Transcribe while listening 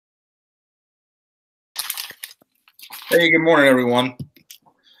Hey, good morning, everyone.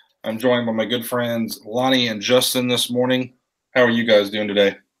 I'm joined by my good friends Lonnie and Justin this morning. How are you guys doing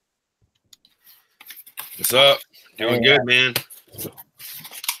today? What's up? Doing good, man.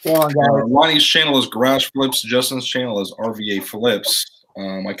 Lonnie's channel is Garage Flips. Justin's channel is RVA Flips.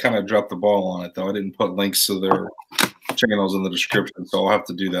 I kind of dropped the ball on it, though. I didn't put links to their channels in the description, so I'll have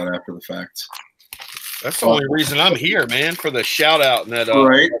to do that after the fact. That's the only reason I'm here, man, for the shout out and that,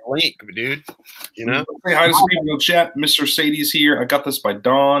 Right. that link, dude. You know? Say hi to some people in the chat. Mr. Sadie's here. I got this by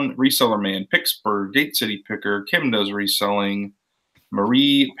Dawn, Reseller Man, Pittsburgh, Gate City Picker, Kim does reselling,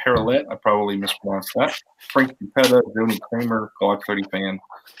 Marie Parallette, I probably mispronounced that, Frank Pupetta, Joni Kramer, Glock 30 fan.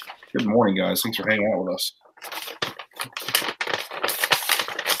 Good morning, guys. Thanks for hanging out with us.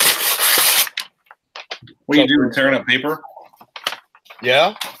 What are you doing, tearing up paper?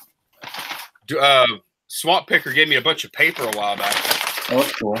 Yeah. Swamp Picker gave me a bunch of paper a while back. Oh,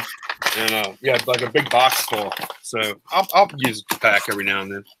 that's cool. And yeah, like a big box full. So I'll use a pack every now and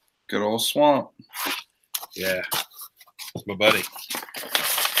then. Good old Swamp. Yeah. It's my buddy.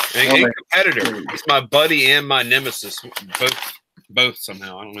 And competitor. He's my buddy and my nemesis. Both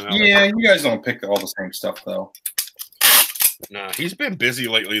somehow. I don't know how. Yeah, you guys don't pick all the same stuff, though. Nah, he's been busy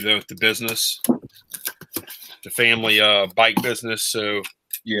lately, though, with the business. The family bike business. So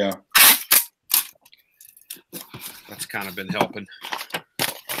yeah. That's kind of been helping.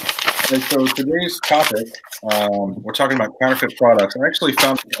 And so today's topic, we're talking about counterfeit products. I actually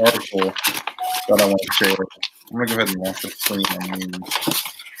found an article that I want to share. I'm going to go ahead and watch the screen.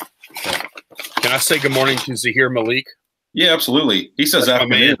 Can I say good morning to Zahir Malik? Yeah, absolutely. He says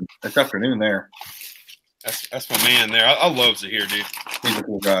afternoon. It's afternoon there. That's my man there. I love Zahir, dude. He's a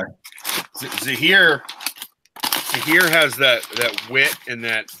cool guy. Zahir has that wit and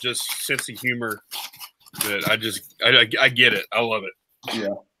that just sense of humor that I get it. I love it. Yeah.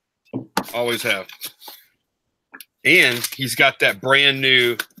 Always have. And he's got that brand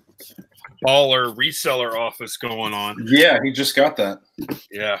new baller reseller office going on. Yeah, he just got that.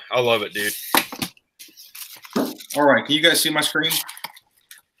 Yeah, I love it, dude. All right, can you guys see my screen?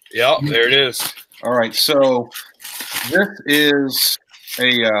 Yeah, there it is. All right, so this is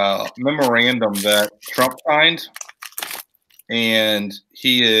a memorandum that Trump signed, and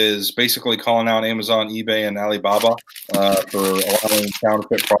he is basically calling out Amazon, eBay, and Alibaba for allowing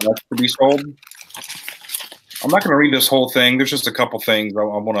counterfeit products to be sold. I'm not going to read this whole thing. There's just a couple things I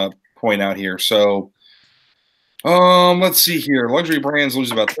want to point out here. So, let's see here. Luxury brands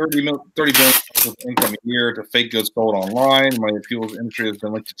lose about $30 billion of income a year to fake goods sold online. Money fuels industry has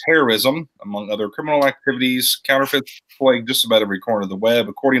been linked to terrorism, among other criminal activities. Counterfeits plague just about every corner of the web.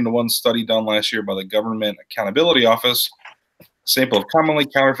 According to one study done last year by the Government Accountability Office, a sample of commonly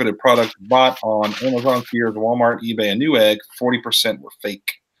counterfeited products bought on Amazon, Sears, Walmart, eBay, and Newegg, 40% were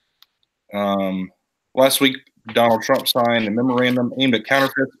fake. Last week, Donald Trump signed a memorandum aimed at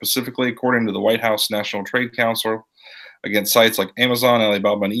counterfeits, specifically according to the White House National Trade Council, against sites like Amazon,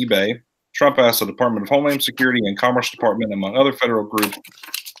 Alibaba, and eBay. Trump asked the Department of Homeland Security and Commerce Department, among other federal groups,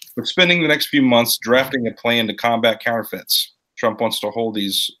 with spending the next few months drafting a plan to combat counterfeits. Trump wants to hold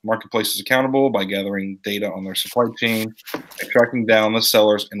these marketplaces accountable by gathering data on their supply chain and tracking down the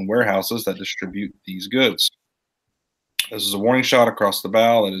sellers and warehouses that distribute these goods. This is a warning shot across the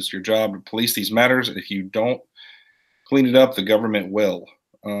bow. It is your job to police these matters. If you don't clean it up, the government will.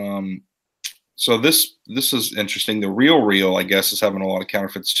 So this is interesting. The Real, I guess, is having a lot of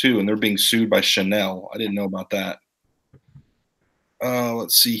counterfeits too, and they're being sued by Chanel. I didn't know about that.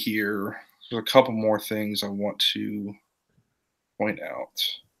 Let's see here. There's a couple more things I want to point out.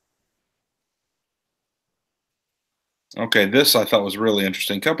 Okay, this I thought was really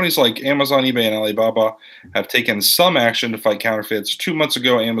interesting. Companies like Amazon, eBay, and Alibaba have taken some action to fight counterfeits. 2 months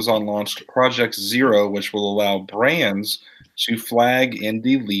ago, Amazon launched Project Zero, which will allow brands to flag and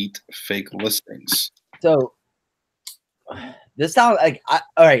delete fake listings. So this sounds like, all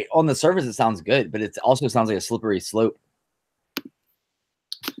right, on the surface it sounds good, but it also sounds like a slippery slope.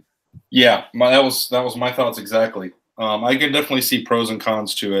 Yeah, that was my thoughts exactly. I can definitely see pros and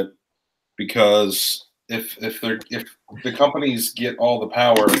cons to it, because if the companies get all the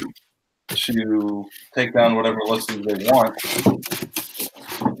power to take down whatever listings they want,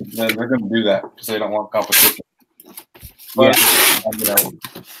 then they're going to do that because they don't want competition. But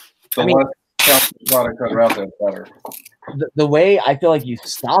the less counterfeit products that are out there, the better. The way I feel like you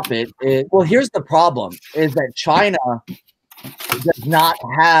stop it is, well, here's the problem, is that China does not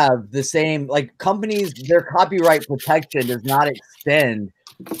have the same, like, companies, their copyright protection does not extend.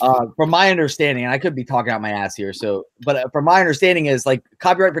 From my understanding, and I could be talking out my ass here, but from my understanding is, like,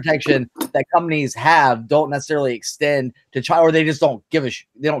 copyright protection that companies have don't necessarily extend to China, or they just don't give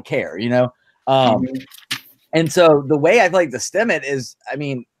they don't care, you know? And so the way I feel like to stem it is, I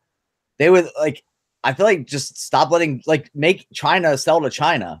mean, they would like, I feel like just stop letting, like, make China sell to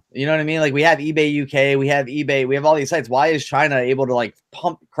China. You know what I mean? Like, we have eBay UK, we have eBay, we have all these sites. Why is China able to like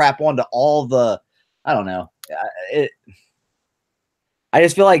pump crap onto all the, I don't know. I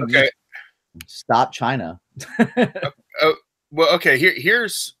just feel like stop China. Well, okay.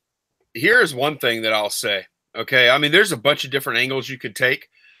 Here's one thing that I'll say. Okay, I mean, there's a bunch of different angles you could take.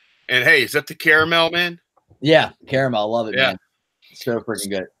 And hey, is that the caramel, man? Yeah, caramel, love it, yeah. Man. So freaking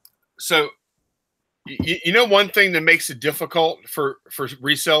good. So, you know, one thing that makes it difficult for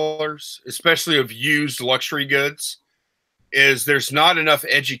resellers, especially of used luxury goods, is there's not enough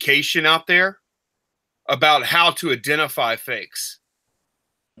education out there about how to identify fakes.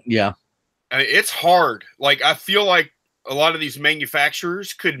 Yeah, I mean, it's hard. Like, I feel like a lot of these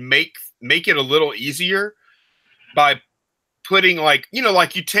manufacturers could make it a little easier by putting, like, you know,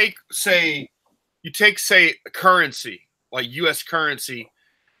 like you take say currency, like US currency.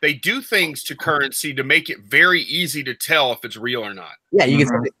 They do things to currency to make it very easy to tell if it's real or not. Yeah, you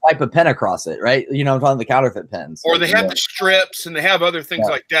can swipe a pen across it, right? You know, I'm talking the counterfeit pens. Or they have the strips and they have other things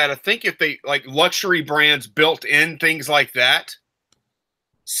like that. I think if they, like, luxury brands built in things like that,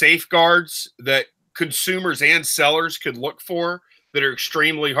 safeguards that consumers and sellers could look for that are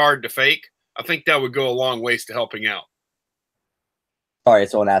extremely hard to fake, I think that would go a long ways to helping out. Sorry,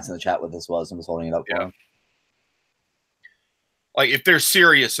 someone asked in the chat what this was. I'm just holding it up for them. Like, if they're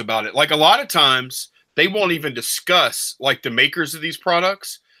serious about it, like, a lot of times they won't even discuss, like, the makers of these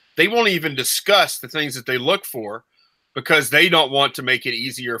products, they won't even discuss the things that they look for because they don't want to make it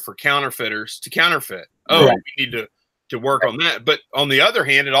easier for counterfeiters to counterfeit. Oh, we need to work on that. But on the other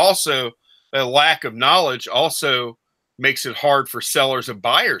hand, it also, a lack of knowledge also makes it hard for sellers and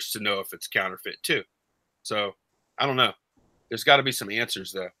buyers to know if it's counterfeit too. So I don't know. There's got to be some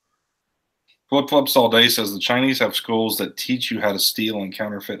answers though. Flip Flops All Day says the Chinese have schools that teach you how to steal and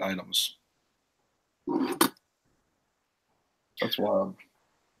counterfeit items. That's wild.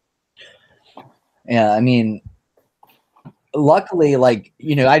 Yeah, I mean, luckily, like,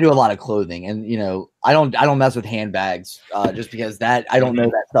 you know, I do a lot of clothing, and you know, I don't mess with handbags just because that I don't know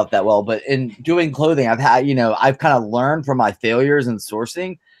that stuff that well. But in doing clothing, I've had, you know, I've kind of learned from my failures in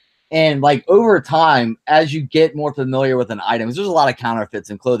sourcing. And like over time, as you get more familiar with an item, there's a lot of counterfeits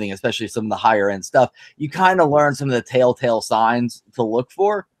in clothing, especially some of the higher end stuff. You kind of learn some of the telltale signs to look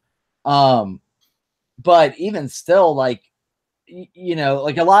for. But even still, like, you know,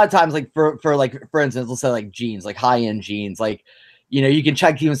 like a lot of times, like for instance, let's say like jeans, like high end jeans, like, you know, you can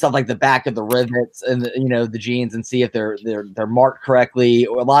check even stuff like the back of the rivets and the, you know, the jeans and see if they're marked correctly.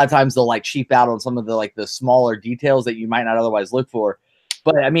 Or a lot of times they'll like cheap out on some of the like the smaller details that you might not otherwise look for.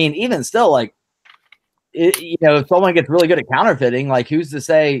 But I mean, even still, like, you know, if someone gets really good at counterfeiting, like, who's to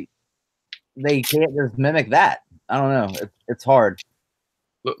say they can't just mimic that? I don't know. It's hard.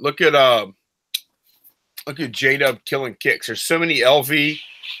 Look at J-Dub killing kicks. There's so many LV,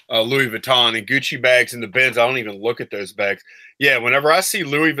 Louis Vuitton, and Gucci bags in the bins. I don't even look at those bags. Yeah, whenever I see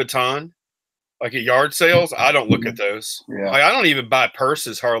Louis Vuitton, like at yard sales, I don't look at those. Yeah. Like, I don't even buy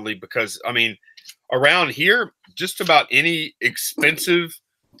purses hardly because, I mean, around here, just about any expensive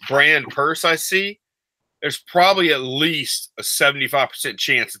brand purse I see, there's probably at least a 75%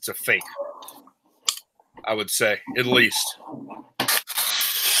 chance it's a fake. I would say, at least.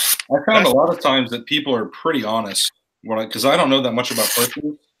 I found a lot of times that people are pretty honest because I don't know that much about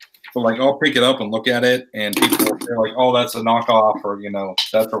purses. But like, I'll pick it up and look at it, and people are like, "Oh, that's a knockoff," or, you know,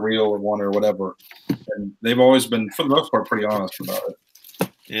 "That's a real one," or whatever. And they've always been, for the most part, pretty honest about it.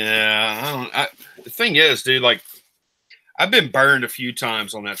 Yeah, the thing is, dude, like, I've been burned a few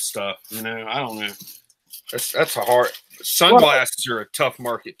times on that stuff. You know, I don't know. That's a hard. Sunglasses are a tough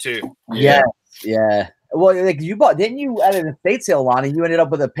market too. Yeah. Well, like, you bought, didn't you, at an estate sale, Lonnie, you ended up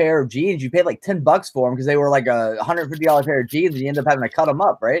with a pair of jeans. You paid like $10 for them because they were like a $150 pair of jeans, and you ended up having to cut them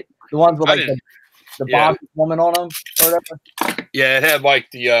up, right? The ones with like the bond woman on them or whatever. Yeah, it had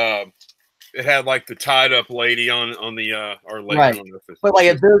like the tied up lady on the or lady. Right. But like,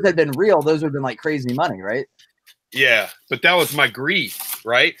 if those had been real, those would have been like crazy money, right? Yeah, but that was my greed,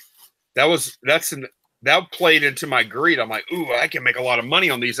 right? That played into my greed. I'm like, ooh, I can make a lot of money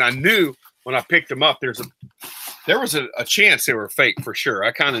on these. And I knew when I picked them up, there was a chance they were fake for sure.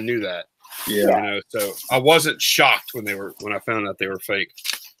 I kind of knew that. Yeah. You know, so I wasn't shocked when I found out they were fake.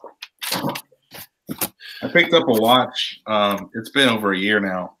 I picked up a watch. It's been over a year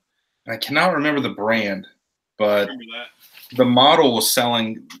now. I cannot remember the brand, but the model was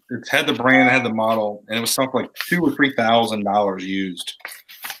selling. It had the brand, it had the model, and it was something like $2,000 or $3,000 used.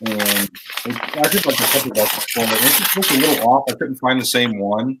 And I did like a couple bucks for it. It just looked a little off. I couldn't find the same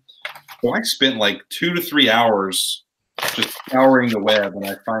one. Well, I spent like 2 to 3 hours just scouring the web, and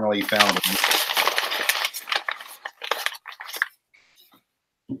I finally found it.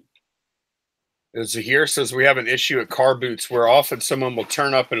 Zahir says we have an issue at car boots where often someone will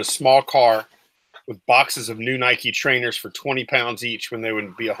turn up in a small car with boxes of new Nike trainers for 20 pounds each when they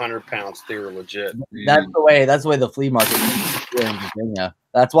would be 100 pounds. They were legit. That's the way the flea market is here in Virginia.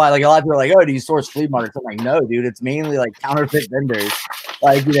 That's why, like, a lot of people are like, "Oh, do you source flea markets?" I'm like, "No, dude. It's mainly like counterfeit vendors.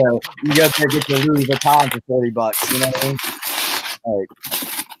 Like, you know, you go there get your Louis Vuitton for $40. You know what I mean? Like,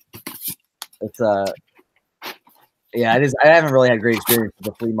 it's yeah. I haven't really had great experience with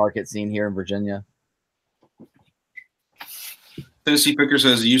the flea market scene here in Virginia. Tennessee Picker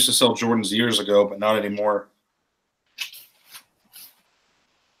says he used to sell Jordans years ago, but not anymore.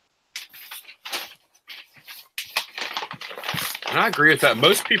 And I agree with that.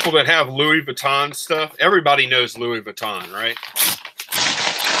 Most people that have Louis Vuitton stuff, everybody knows Louis Vuitton, right?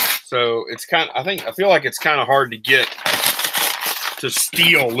 So it's kind of, I feel like it's kind of hard to get to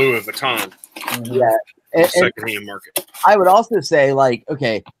steal Louis Vuitton. Yeah. In the secondhand market. I would also say, like,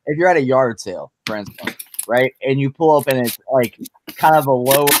 okay, if you're at a yard sale, for instance, right, and you pull up and it's like kind of a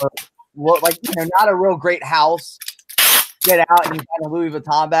lower, like, you know, not a real great house, get out and you find a Louis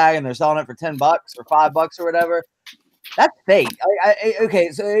Vuitton bag and they're selling it for $10 or $5 or whatever. That's fake. Okay,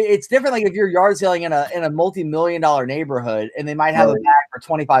 so it's different. Like if you're yard selling in a multi-million-dollar neighborhood and they might have a bag for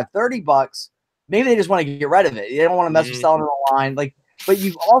 $25, $30, maybe they just want to get rid of it. They don't want to mess with selling it online. Like, but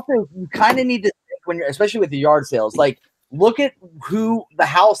you kind of need to think when you're, especially with the yard sales, like look at who the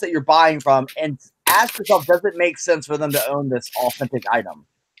house that you're buying from and ask yourself, does it make sense for them to own this authentic item?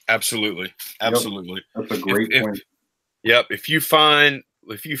 Absolutely. Absolutely. Yep. That's a great point. Yep. If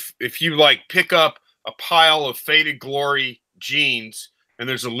you like pick up a pile of Faded Glory jeans and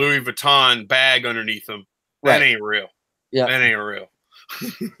there's a Louis Vuitton bag underneath them, that ain't real. Yeah. That ain't real.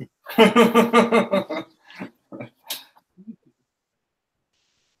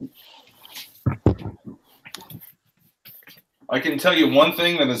 I can tell you one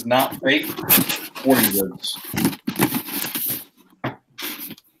thing that is not fake: sporting goods.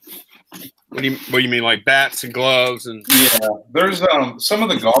 What do you mean, like bats and gloves and? Yeah, there's some of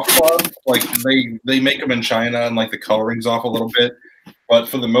the golf clubs, like they make them in China and like the coloring's off a little bit, but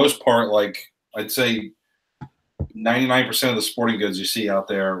for the most part, like I'd say 99% of the sporting goods you see out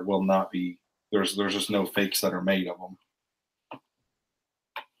there will not be. There's just no fakes that are made of them.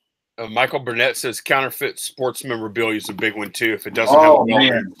 Michael Burnett says counterfeit sports memorabilia is a big one too. If it doesn't have a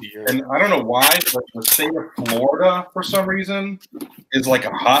man. And I don't know why, but the state of Florida, for some reason, is like a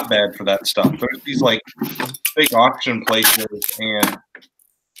hotbed for that stuff. There's these like fake auction places, and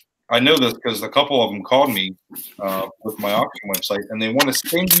I know this because a couple of them called me with my auction website, and they want to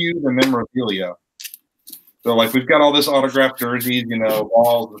send you the memorabilia. So like, we've got all this autographed jerseys, you know,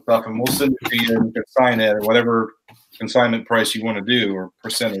 balls and stuff, and we'll send it to you, and you can sign it at whatever consignment price you want to do or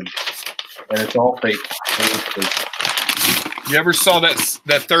percentage, and it's all fake. You ever saw that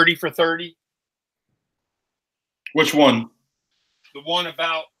 30 for 30? Which one? The one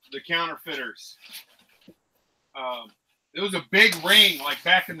about the counterfeiters. It was a big ring, like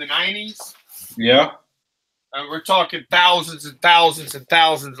back in the 90s. Yeah. We're talking thousands and thousands and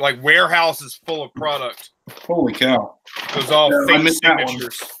thousands, like warehouses full of product. Holy cow! It was all fake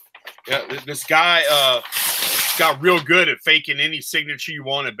signatures. Yeah, this guy got real good at faking any signature you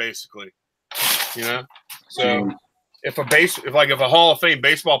wanted, basically. You know, so if a Hall of Fame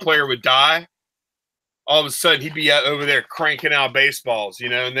baseball player would die, all of a sudden he'd be over there cranking out baseballs. You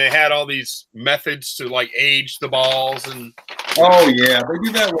know, and they had all these methods to like age the balls and. Oh yeah, they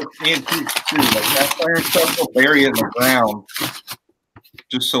do that with antiques too. Like that iron stuff, they'll bury it in the ground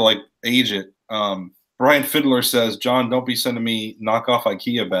just to like age it. Brian Fiddler says, "John, don't be sending me knockoff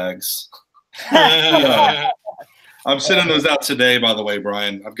IKEA bags." I'm sending those out today, by the way,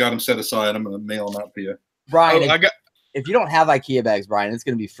 Brian. I've got them set aside. I'm going to mail them out to you. Brian, if you don't have IKEA bags, Brian, it's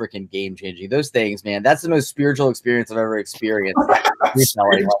going to be freaking game changing. Those things, man, that's the most spiritual experience I've ever experienced.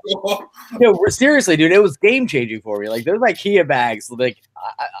 Seriously, dude, it was game changing for me. Like those IKEA bags, like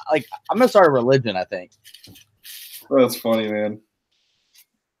I'm going to start a religion, I think. That's funny, man.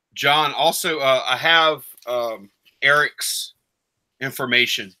 John, also, I have Eric's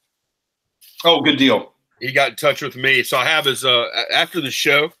information. Oh, good deal. He got in touch with me, so I have his. After the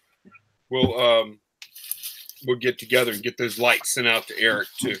show, we'll get together and get those lights sent out to Eric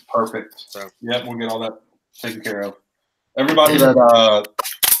too. Perfect. So yeah, we'll get all that taken care of. Everybody that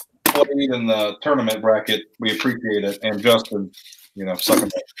played in the tournament bracket, we appreciate it, and Justin, you know, sucking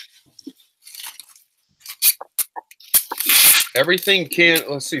it. Everything can.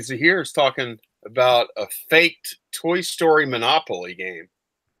 Let's see. Zahir is talking about a faked Toy Story Monopoly game.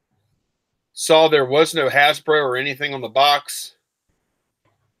 Saw there was no Hasbro or anything on the box.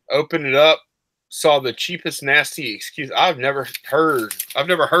 Opened it up. Saw the cheapest nasty excuse. I've never heard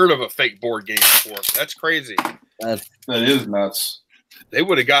of a fake board game before. That's crazy. That is nuts. They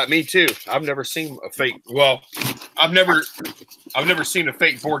would have got me too. I've never seen a fake. Well, I've never seen a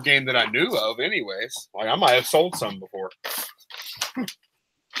fake board game that I knew of. Anyways, like I might have sold some before.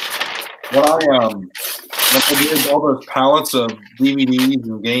 When I did all those pallets of DVDs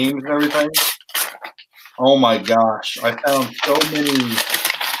and games and everything, oh my gosh, I found so many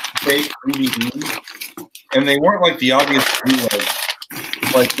fake DVDs, and they weren't like the obvious bootleg.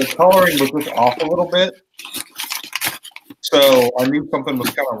 Like the coloring was just off a little bit, so I knew something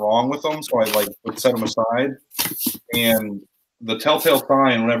was kind of wrong with them. So I like would set them aside, and the telltale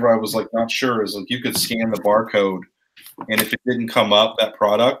sign whenever I was like not sure is like you could scan the barcode, and if it didn't come up that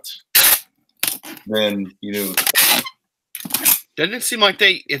product, then you knew. Doesn't it seem like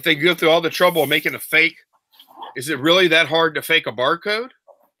if they go through all the trouble of making a fake, is it really that hard to fake a barcode?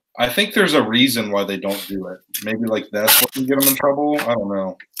 I think there's a reason why they don't do it. Maybe like that's what can get them in trouble. I don't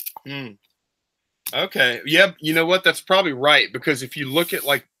know. Okay. Yep. You know what? That's probably right, because if you look at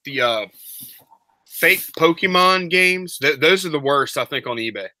like the fake Pokemon games, those are the worst, I think, on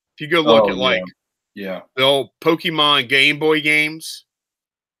eBay. If you go look at like the old Pokemon Game Boy games,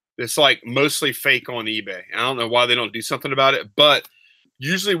 it's like mostly fake on eBay. I don't know why they don't do something about it, but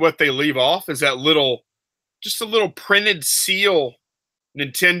usually what they leave off is that just a little printed seal.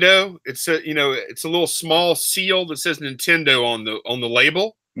 Nintendo. It's a little small seal that says Nintendo on the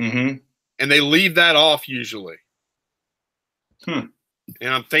label, and they leave that off usually. And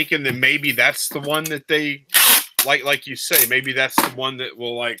I'm thinking that maybe that's the one that they like you say. Maybe that's the one that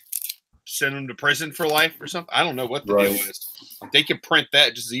will like send them to prison for life or something. I don't know what the deal is. They could print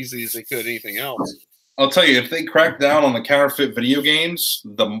that just as easily as they could anything else. I'll tell you, if they crack down on the counterfeit video games,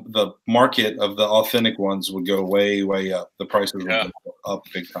 the market of the authentic ones would go way, way up. The prices would go up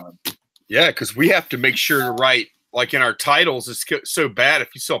big time. Yeah, because we have to make sure to write, like in our titles, it's so bad.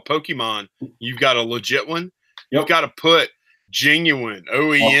 If you sell Pokemon, you've got a legit one. You've got to put genuine,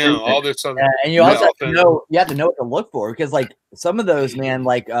 OEM, all this other. Yeah, and you also have to know what to look for, because like some of those, man,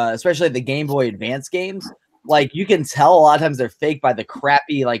 like especially the Game Boy Advance games, like you can tell a lot of times they're fake by the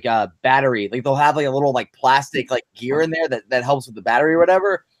crappy like battery. Like they'll have like a little like plastic like gear in there that helps with the battery or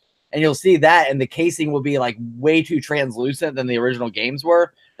whatever, and you'll see that, and the casing will be like way too translucent than the original games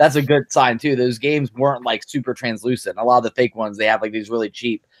were. That's a good sign too. Those games weren't like super translucent. A lot of the fake ones, they have like these really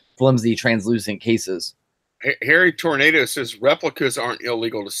cheap, flimsy, translucent cases. Harry Tornado says replicas aren't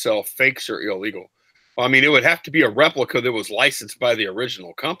illegal to sell. Fakes are illegal. Well, I mean, it would have to be a replica that was licensed by the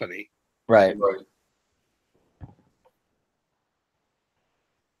original company. Right.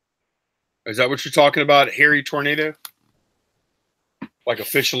 Is that what you're talking about, Harry Tornado? Like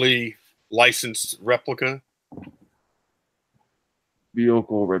officially licensed replica?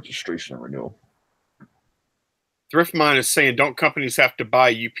 Vehicle registration renewal. Thriftmine is saying, don't companies have to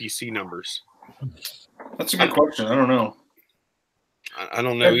buy UPC numbers? That's a good question. I don't know. I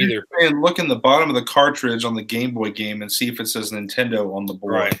don't know either. And look in the bottom of the cartridge on the Game Boy game and see if it says Nintendo on the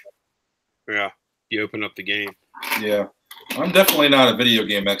board. Right. Yeah. You open up the game. Yeah. I'm definitely not a video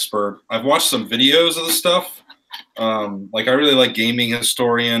game expert. I've watched some videos of the stuff. Like I really like Gaming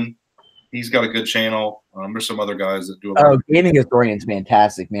Historian. He's got a good channel. There's some other guys that do. Gaming Historian's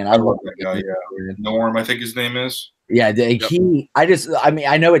fantastic, man. I love that guy. Yeah, Norm, I think his name is. Yeah, I mean,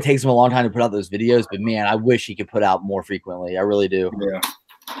 I know it takes him a long time to put out those videos, but man, I wish he could put out more frequently. I really do. Yeah,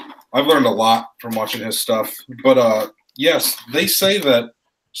 I've learned a lot from watching his stuff. But yes, they say that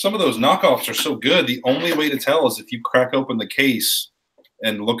some of those knockoffs are so good. The only way to tell is if you crack open the case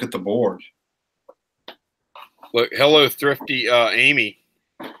and look at the board. Look, hello, thrifty Amy.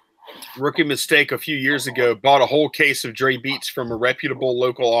 Rookie mistake a few years ago. Bought a whole case of Dre Beats from a reputable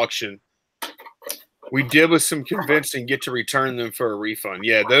local auction. We did with some convincing get to return them for a refund.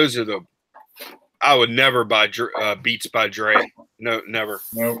 Yeah, those are the. I would never buy Beats by Dre. No, never.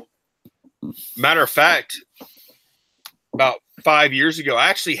 No. Matter of fact, about 5 years ago, I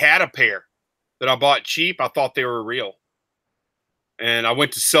actually had a pair that I bought cheap. I thought they were real, and I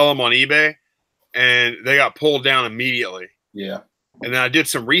went to sell them on eBay, and they got pulled down immediately. Yeah. And then I did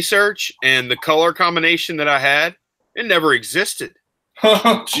some research, and the color combination that I had, it never existed.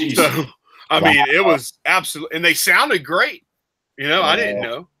 Oh, jeez. So, I mean, it was absolutely, and they sounded great. You know, I didn't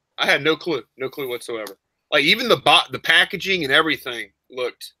know. I had no clue whatsoever. Like even the packaging and everything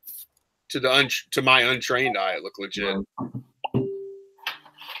looked to my untrained eye, it looked legit.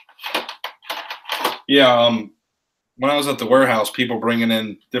 Yeah. When I was at the warehouse, people bringing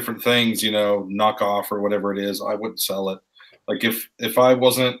in different things, you know, knockoff or whatever it is, I wouldn't sell it. Like if I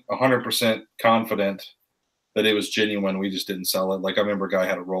wasn't 100% confident that it was genuine, we just didn't sell it. Like I remember a guy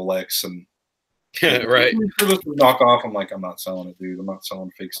had a Rolex and Right. sure this was knockoff. I'm like, I'm not selling it, dude. I'm not selling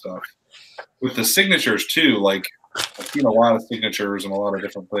fake stuff. With the signatures too, like I've seen a lot of signatures and a lot of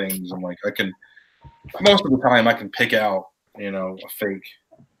different things, and like most of the time I can pick out, a fake,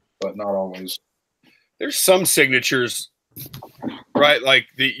 but not always. There's some signatures, right? Like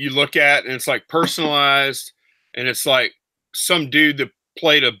you look at and it's like personalized, and it's like some dude that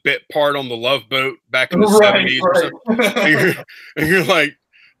played a bit part on the Love Boat back in the 70s or something. And you're like,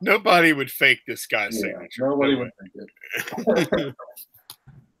 nobody would fake this guy's signature. Nobody would fake it.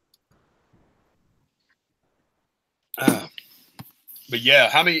 But yeah,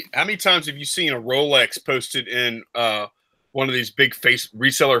 how many times have you seen a Rolex posted in one of these big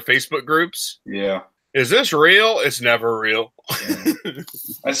reseller Facebook groups? Yeah. Is this real? It's never real. Yeah.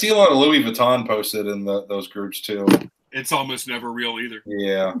 I see a lot of Louis Vuitton posted in those groups too. It's almost never real either.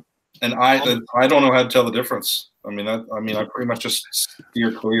 Yeah, and I don't know how to tell the difference. I mean, I pretty much just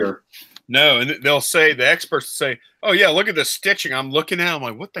steer clear. No, and they'll say, the experts say, "Oh yeah, look at the stitching." I'm looking at. I'm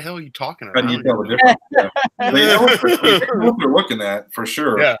like, "What the hell are you talking about?" How do you tell the difference? Yeah. They know what they're looking at for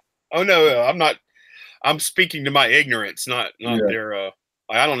sure. Yeah. Oh no, I'm not. I'm speaking to my ignorance, not their.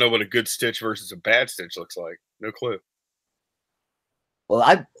 I don't know what a good stitch versus a bad stitch looks like. No clue.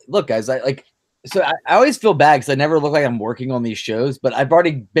 Well, look, guys. So I always feel bad because I never look like I'm working on these shows, but I've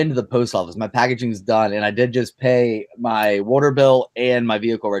already been to the post office. My packaging's done, and I did just pay my water bill and my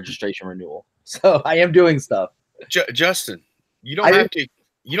vehicle registration renewal. So I am doing stuff. Justin, you don't have to.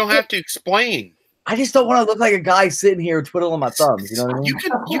 You don't have to explain. I just don't want to look like a guy sitting here twiddling my thumbs. You know what I mean?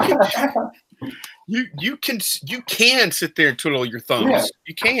 You can sit there and twiddle your thumbs. Yeah.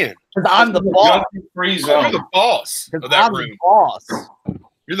 You can. Because I'm the boss. You're the boss of that room.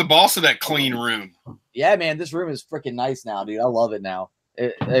 You're the boss of that clean room. Yeah, man, this room is freaking nice now, dude. I love it now.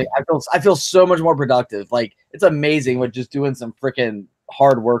 I feel so much more productive. Like, it's amazing what just doing some freaking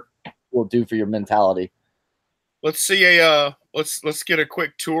hard work will do for your mentality. Let's see let's get a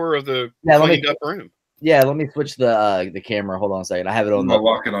quick tour of the cleaned up room. Yeah, let me switch the camera. Hold on a second. I have it on. I'll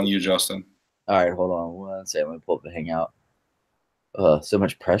lock it on you, Justin. All right, hold on one second. Let me pull up the Hangout. So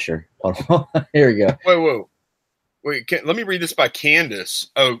much pressure. Here we go. Whoa. Wait, let me read this by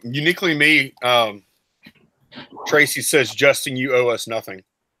Candace. Oh, uniquely me. Tracy says, Justin, you owe us nothing.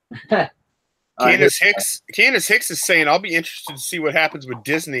 Candace Hicks is saying, I'll be interested to see what happens with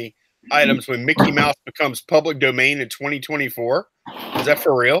Disney items when Mickey Mouse becomes public domain in 2024. Is that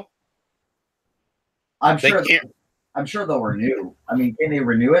for real? I'm sure they'll renew. I mean, can they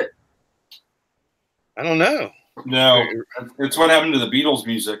renew it? I don't know. No, it's what happened to the Beatles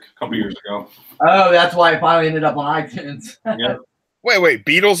music a couple years ago. Oh, that's why it finally ended up on iTunes. Yeah. Wait.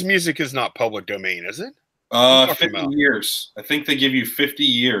 Beatles music is not public domain, is it? 50 years. I think they give you 50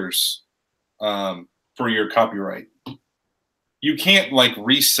 years for your copyright. You can't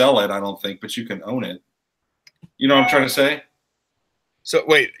resell it, I don't think, but you can own it. You know what I'm trying to say? So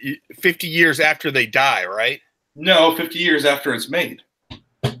wait, 50 years after they die, right? No, 50 years after it's made.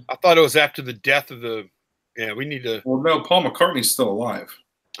 I thought it was after the death of the. Yeah, we need to. Well, no, Paul McCartney's still alive.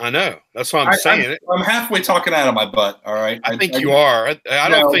 I know. That's what I'm saying. I'm halfway talking out of my butt. All right. I think you are. I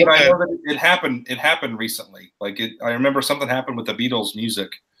don't think I know that it happened. It happened recently. I remember something happened with the Beatles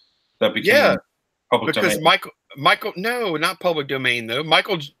music that became public domain. Because Michael, no, not public domain though.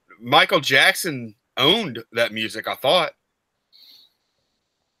 Michael Jackson owned that music. I thought.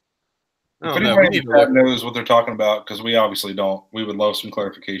 If anybody knows what they're talking about, because we obviously don't, we would love some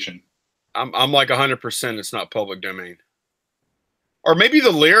clarification. I'm like 100%. It's not public domain, or maybe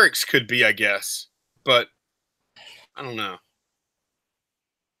the lyrics could be, I guess, but I don't know.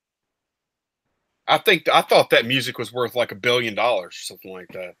 I thought that music was worth like $1 billion or something like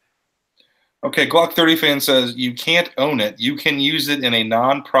that. Okay, Glock 30 fan says you can't own it. You can use it in a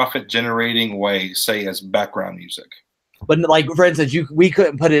non-profit generating way, say as background music. But for instance, we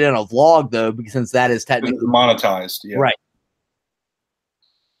couldn't put it in a vlog though, because since that is technically monetized. Yeah. Right.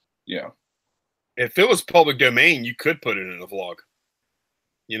 Yeah. If it was public domain, you could put it in a vlog.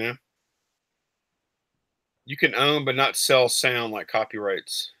 You know? You can own but not sell sound like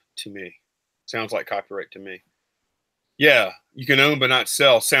copyrights to me. Sounds like copyright to me. Yeah, you can own but not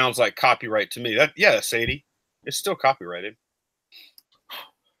sell sounds like copyright to me. Sadie. It's still copyrighted.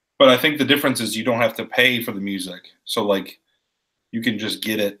 But I think the difference is you don't have to pay for the music. So you can just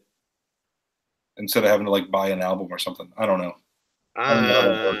get it instead of having to buy an album or something. I don't know.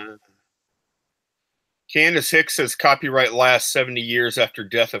 Candace Hicks says copyright lasts 70 years after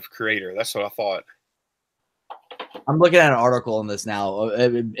death of creator. That's what I thought. I'm looking at an article on this now,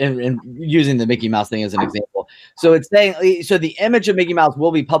 and using the Mickey Mouse thing as an example. So it's saying, so the image of Mickey Mouse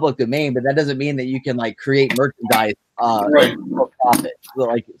will be public domain, but that doesn't mean that you can like create merchandise Right. for profit.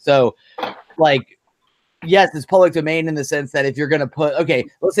 So yes, it's public domain in the sense that if you're going to put, okay,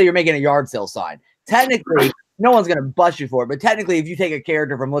 let's say you're making a yard sale sign. Technically, no one's going to bust you for it. But technically, if you take a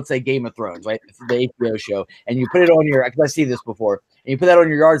character from, let's say, Game of Thrones, right, the HBO show, and you put it on your, because I see this before, and you put that on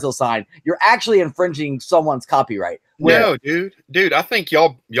your yard sale sign, you're actually infringing someone's copyright. No, dude, I think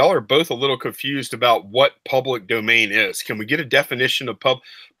y'all are both a little confused about what public domain is. Can we get a definition of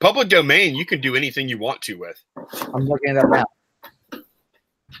public domain? You can do anything you want to with. I'm looking it up now.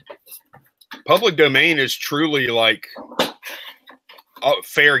 Public domain is truly like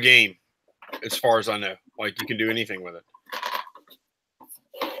fair game, as far as I know. Like you can do anything with it,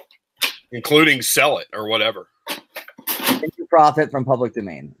 including sell it or whatever. Can you profit from public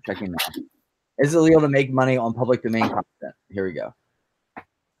domain? Checking now. Is it illegal to make money on public domain content? Here we go.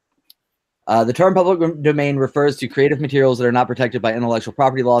 The term public domain refers to creative materials that are not protected by intellectual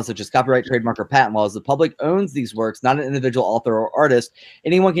property laws, such as copyright, trademark, or patent laws. The public owns these works, not an individual author or artist.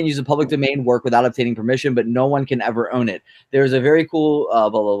 Anyone can use a public domain work without obtaining permission, but no one can ever own it. There's a very cool blah,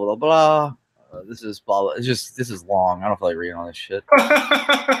 blah, blah, blah. This is blah, blah. This is long. I don't feel like reading all this shit.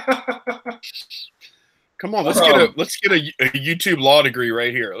 Come on, let's get a YouTube law degree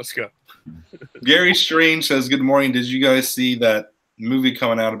right here. Let's go. Gary Strange says, "Good morning. Did you guys see that movie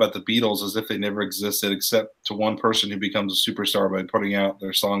coming out about the Beatles as if they never existed, except to one person who becomes a superstar by putting out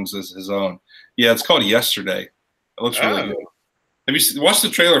their songs as his own?" Yeah, it's called Yesterday. It looks really good. Have you watched the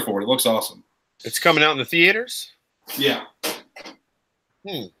trailer for it? It looks awesome. It's coming out in the theaters? Yeah.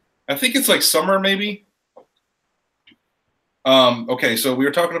 I think it's like summer, maybe. Okay, so we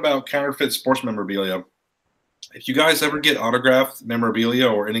were talking about counterfeit sports memorabilia. If you guys ever get autographed memorabilia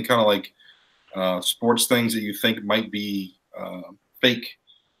or any kind of like sports things that you think might be fake,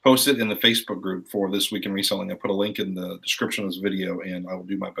 post it in the Facebook group for This Week in Reselling. I put a link in the description of this video, and I will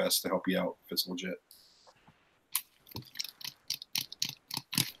do my best to help you out if it's legit.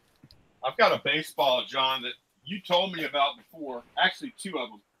 I've got a baseball, John, that you told me about before. Actually, two of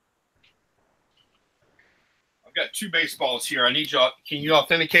them. I've got two baseballs here. I need y'all. Can you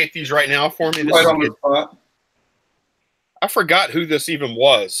authenticate these right now for me? Right on the spot. I forgot who this even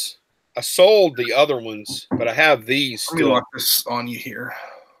was. I sold the other ones, but I have these still. Let me lock this on you here.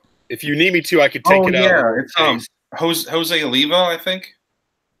 If you need me to, I could take it out. Yeah, it's Jose Oliva, I think.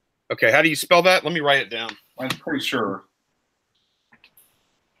 Okay, how do you spell that? Let me write it down. I'm pretty sure.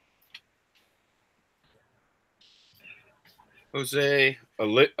 Jose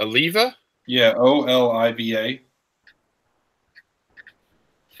Oliva? Yeah, Oliva.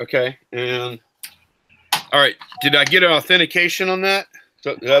 Okay, and all right. Did I get an authentication on that?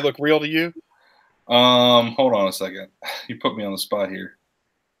 Does that look real to you? Hold on a second. You put me on the spot here.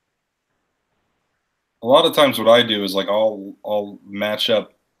 A lot of times what I do is like I'll match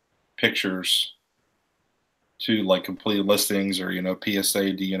up pictures to like complete listings or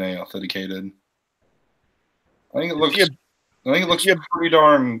PSA DNA authenticated. I think it looks pretty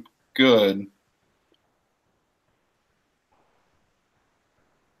darn good.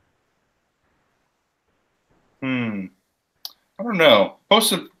 I don't know.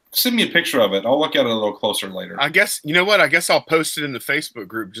 Send me a picture of it. I'll look at it a little closer later. I guess, you know what? I guess I'll post it in the Facebook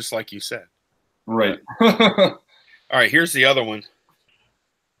group just like you said. Right. All right, here's the other one.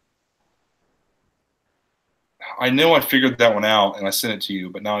 I know I figured that one out and I sent it to you,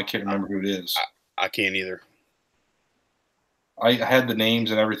 but now I can't remember who it is. I can't either. I had the names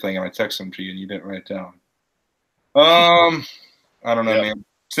and everything and I texted them to you and you didn't write it down. I don't know, man.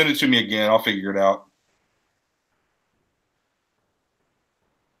 Send it to me again. I'll figure it out.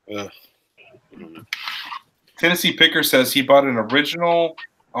 Tennessee Picker says he bought an original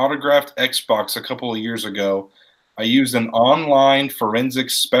autographed Xbox a couple of years ago. I used an online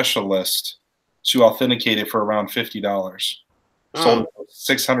forensics specialist to authenticate it for around $50. Sold it for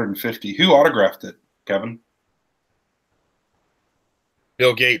 $650. Who autographed it, Kevin?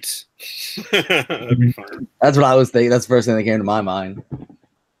 Bill Gates. That'd be fun. That's what I was thinking. That's the first thing that came to my mind.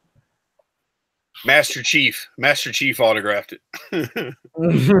 Master Chief autographed it.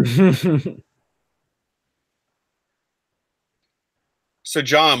 So,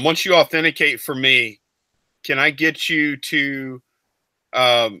 John, once you authenticate for me, can I get you to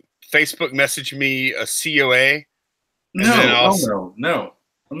Facebook message me a COA? No.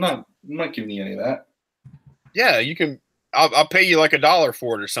 I'm not giving you any of that. Yeah, you can. I'll pay you like $1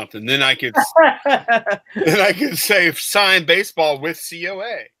 for it or something. Then I could. Then I could say sign baseball with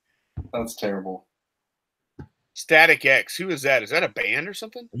COA. That's terrible. Static X. Who is that? Is that a band or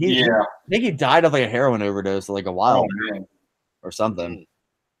something? I think he died of like a heroin overdose like a while man. or something.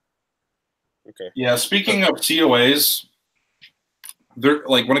 Okay. Yeah, speaking of COAs, there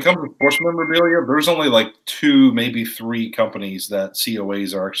like when it comes to sports memorabilia, there's only like 2, maybe 3 companies that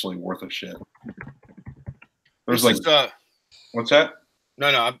COAs are actually worth a shit. There's This like is, what's that?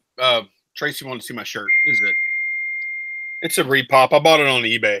 No. Tracy wanted to see my shirt. This is it. It's a repop. I bought it on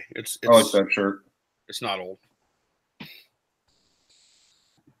eBay. It's I like that shirt. It's not old.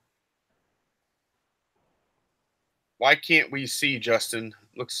 Why can't we see Justin?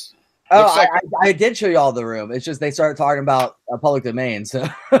 Looks like I did show you all the room. It's just they started talking about a public domain. So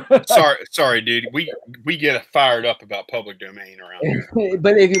sorry, dude. We get fired up about public domain around here.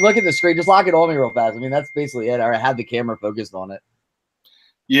 But if you look at the screen, just lock it on me real fast. I mean, that's basically it. I have the camera focused on it.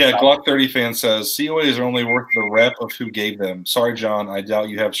 Yeah, Glock 30 fan says COAs are only worth the rep of who gave them. Sorry, John. I doubt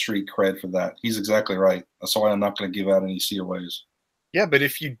you have street cred for that. He's exactly right. That's why I'm not going to give out any COAs. Yeah, but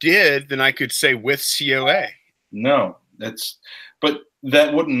if you did, then I could say with COA. No, but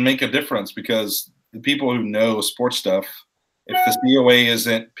that wouldn't make a difference because the people who know sports stuff, if the COA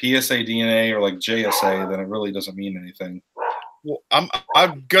isn't PSA DNA or like JSA, then it really doesn't mean anything. Well,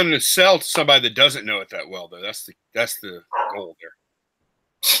 I'm gonna sell to somebody that doesn't know it that well, though. That's the goal there.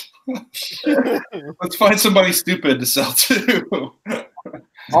 Let's find somebody stupid to sell to.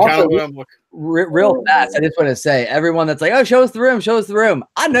 Also, real fast, I just want to say, everyone that's like, "Oh, show us the room."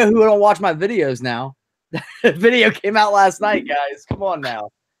 I know who don't watch my videos now. The video came out last night, guys. Come on now,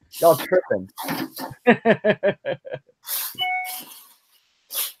 y'all tripping.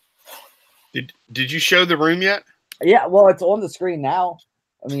 Did you show the room yet? Yeah, well, it's on the screen now.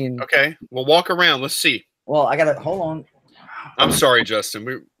 I mean, okay. Well, walk around. Let's see. Well, I gotta hold on. I'm sorry,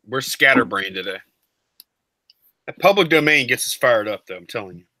 Justin. We're scatterbrained today. The public domain gets us fired up, though. I'm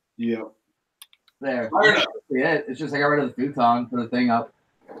telling you. Yeah. There. It's just I got rid of the futon, put the thing up.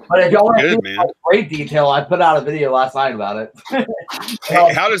 But if y'all want to see great detail, I put out a video last night about it.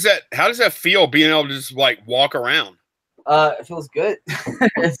 Hey, how does that feel being able to just like walk around? It feels good.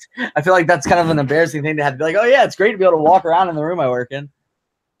 I feel like that's kind of an embarrassing thing to have to be like, oh yeah, it's great to be able to walk around in the room I work in.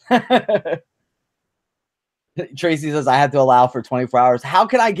 Tracy says I have to allow for 24 hours. How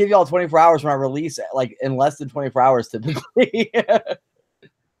can I give y'all 24 hours when I release it? Like in less than 24 hours typically.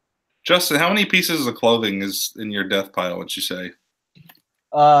 Justin, how many pieces of clothing is in your death pile, would you say?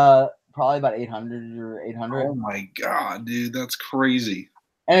 Probably about 800 or 800. Oh my god, dude, that's crazy.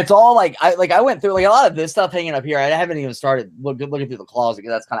 And it's all like I went through like a lot of this stuff hanging up here. I haven't even started looking through the closet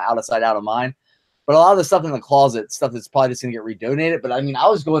because that's kind of out of sight, out of mind. But a lot of the stuff in the closet, stuff that's probably just gonna get redonated. But I mean, I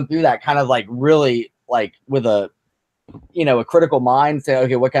was going through that kind of like really like with a critical mind, say,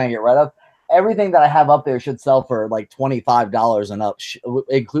 okay, what can I get rid of? Everything that I have up there should sell for like $25 and up,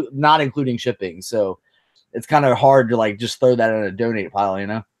 not including shipping. So it's kind of hard to like just throw that in a donate pile, you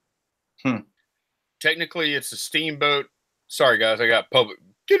know? Technically, it's a steamboat. Sorry, guys, I got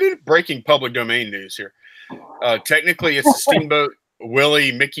breaking public domain news here. Technically, it's a steamboat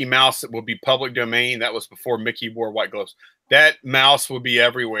Willie Mickey Mouse that will be public domain. That was before Mickey wore white gloves. That mouse will be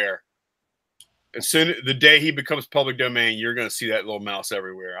everywhere. As soon the day he becomes public domain, you're going to see that little mouse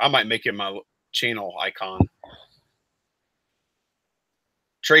everywhere. I might make it my channel icon.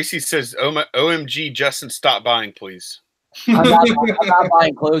 Tracy says, OMG, Justin, stop buying, please. I'm not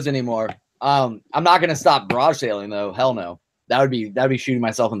buying clothes anymore. I'm not going to stop garage sailing, though. Hell no. That would be shooting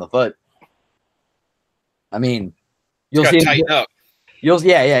myself in the foot. I mean, you'll see. Tighten up.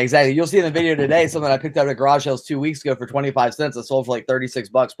 Yeah, exactly. You'll see in the video today something I picked up at garage sales 2 weeks ago for 25 cents. I sold for like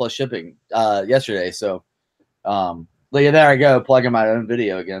 $36 plus shipping yesterday. So, there I go, plugging my own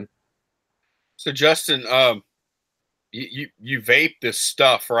video again. So, Justin, you vape this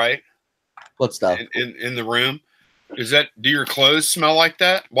stuff, right? What stuff? In the room? Do your clothes smell like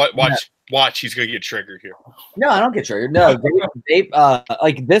that? Watch, he's gonna get triggered here. No, I don't get triggered. No, vape,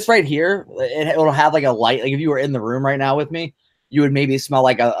 like this right here, it'll have like a light. Like if you were in the room right now with me, you would maybe smell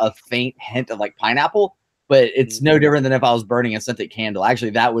like a faint hint of like pineapple, but it's no different than if I was burning a scented candle.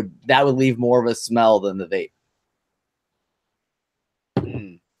 Actually, that would leave more of a smell than the vape.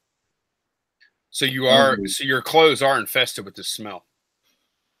 So so your clothes are infested with this smell.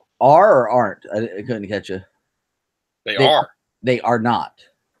 Are or aren't? I couldn't catch you. They are. They are not.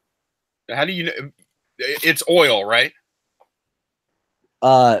 How do you know? It's oil, right?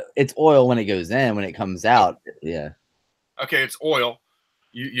 It's oil when it goes in. When it comes out, yeah. Okay, it's oil.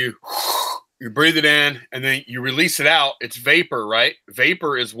 You breathe it in and then you release it out. It's vapor, right?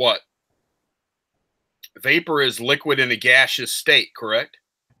 Vapor is what? Vapor is liquid in a gaseous state, correct?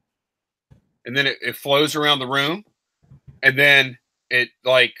 And then it flows around the room, and then it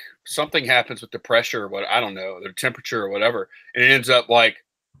like something happens with the pressure, or what I don't know, the temperature or whatever, and it ends up like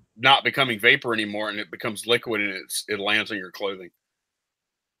not becoming vapor anymore, and it becomes liquid, and it lands on your clothing.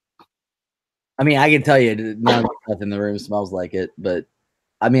 I mean, I can tell you none of the stuff in the room smells like it, but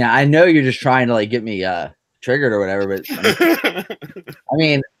I mean, I know you're just trying to like get me triggered or whatever, but I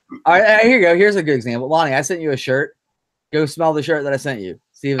mean, all right, here you go. Here's a good example. Lonnie, I sent you a shirt. Go smell the shirt that I sent you.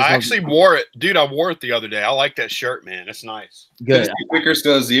 See if it I actually wore it. Dude, I wore it the other day. I like that shirt, man. It's nice. Good. Quicker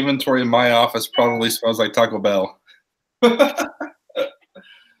says the inventory in my office probably smells like Taco Bell.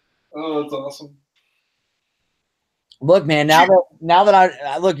 Oh, that's awesome. Look, man, now that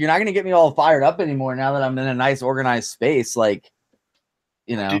I look, you're not going to get me all fired up anymore now that I'm in a nice organized space. Like,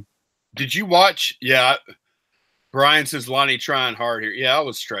 you know. Did you watch? Yeah. Brian says, Lonnie trying hard here. Yeah, I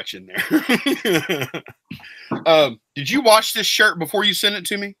was stretching there. Did you watch this shirt before you sent it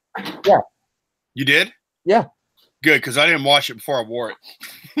to me? Yeah. You did? Yeah. Good, because I didn't watch it before I wore it.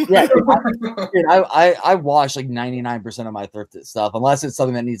 Yeah. Dude, I wash like 99% of my thrifted stuff, unless it's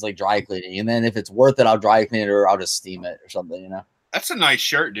something that needs like dry cleaning. And then if it's worth it, I'll dry clean it or I'll just steam it or something, you know? That's a nice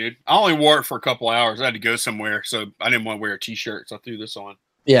shirt, dude. I only wore it for a couple hours. I had to go somewhere, so I didn't want to wear a t-shirt, so I threw this on.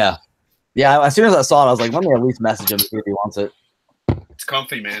 Yeah. Yeah, as soon as I saw it, I was like, let me at least message him see if he wants it. It's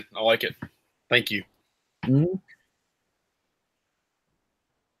comfy, man. I like it. Thank you. Mm-hmm.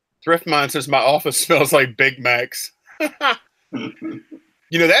 Thrift Mind says, my office smells like Big Macs. You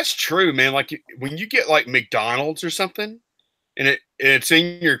know, that's true, man. Like, when you get, like, McDonald's or something, and it's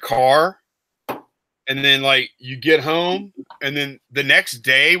in your car, and then, like, you get home, and then the next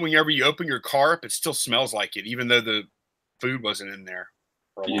day, whenever you open your car up, it still smells like it, even though the food wasn't in there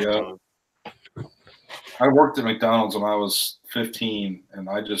for a long time. I worked at McDonald's when I was 15, and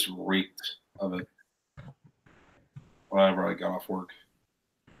I just reeked of it whenever I got off work.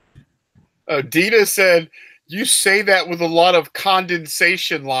 Dita said, you say that with a lot of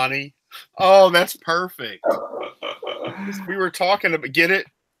condensation, Lonnie. Oh, that's perfect. We were talking about, get it?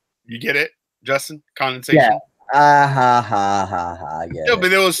 You get it, Justin? Condensation? Yeah. I get No, it.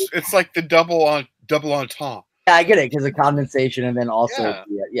 but it's like the double entendre. Yeah, I get it because of condensation, and then also,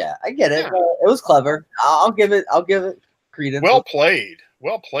 yeah, I get it. Yeah. It was clever. I'll give it credence. Well played,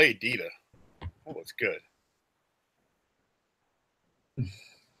 Dita. That was good.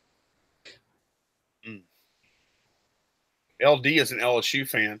 LD is an LSU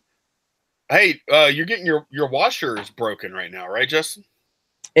fan. Hey, you're getting your washer is broken right now, right, Justin?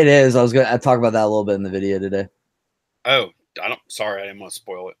 It is. I talk about that a little bit in the video today. Oh, sorry, I didn't want to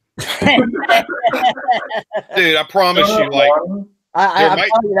spoil it. Dude, I promise you, like, I'm telling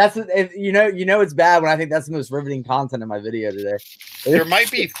you, that's you know it's bad when I think that's the most riveting content in my video today. There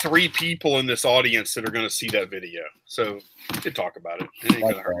might be 3 people in this audience that are going to see that video, so we could talk about it. It ain't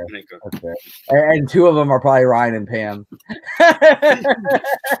gonna hurt. It ain't gonna... And 2 of them are probably Ryan and Pam.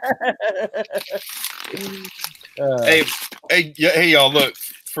 Hey, y'all! Look,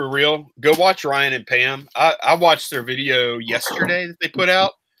 for real, go watch Ryan and Pam. I watched their video yesterday that they put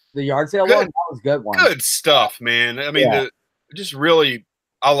out. The yard sale one, that was a good one. Good stuff, man. I mean, just really,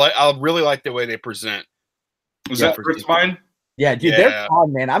 I really like the way they present. Was that Fritz Mine? Yeah, dude, they're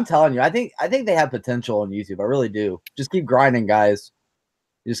fun, man. I'm telling you, I think they have potential on YouTube. I really do. Just keep grinding, guys.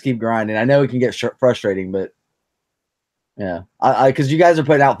 Just keep grinding. I know it can get frustrating, but yeah, because you guys are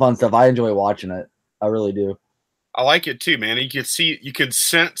putting out fun stuff. I enjoy watching it. I really do. I like it too, man. You can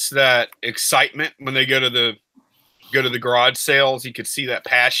sense that excitement when they go to the garage sales. You could see that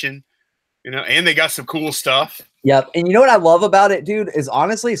passion, you know, and they got some cool stuff. Yep. And you know what I love about it, dude, is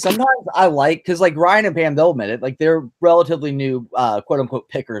honestly, sometimes I like, because like Ryan and Pam, they'll admit it, like they're relatively new, quote unquote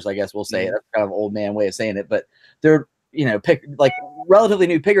pickers, I guess we'll say. That's kind of an old man way of saying it, but they're, you know, relatively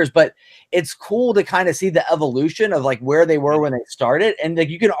new pickers, but it's cool to kind of see the evolution of like where they were when they started. And like,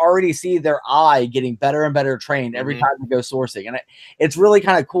 you can already see their eye getting better and better trained every time they go sourcing. And it's really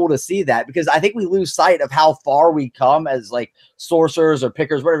kind of cool to see that, because I think we lose sight of how far we come as like sourcers or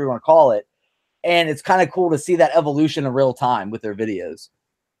pickers, whatever you want to call it. And it's kind of cool to see that evolution in real time with their videos.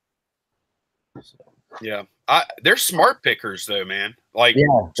 Yeah. They're smart pickers though, man. Like,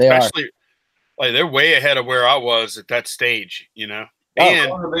 they especially like they're way ahead of where I was at that stage, you know.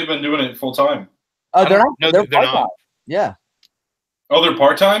 And they've been doing it full time. Oh, they're not. No, they're not. Yeah. Oh, they're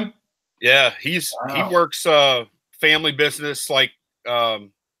part time. Yeah, he works family business, like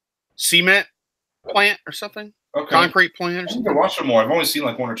cement plant or something. Okay. Concrete plant. I need to watch them more. I've only seen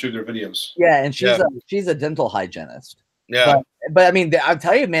like 1 or 2 of their videos. Yeah, and she's a dental hygienist. Yeah. But I mean, I'll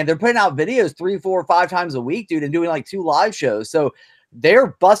tell you, man, they're putting out videos 3, 4, 5 times a week, dude, and doing like 2 live shows. So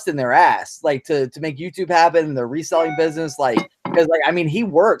they're busting their ass like to make YouTube happen in their reselling business. Like, because like, I mean, he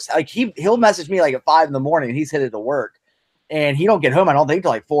works, like he'll message me like at 5 in the morning and he's headed to work. and he don't get home, I don't think,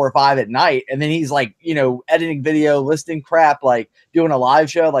 till like 4 or 5 at night. And then he's like, you know, editing video, listing crap, like doing a live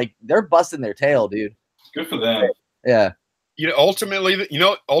show. Like they're busting their tail, dude. Good for them. Yeah. You know,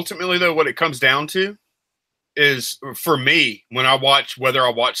 ultimately though, what it comes down to is, for me, when I watch, whether I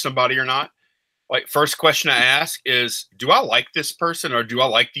watch somebody or not, like first question I ask is, do I like this person or do I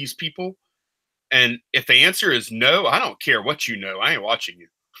like these people? And if the answer is no, I don't care what you know. I ain't watching you.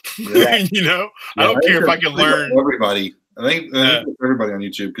 Yeah. You know, Yeah, I don't care if I can learn. Everybody, I think everybody on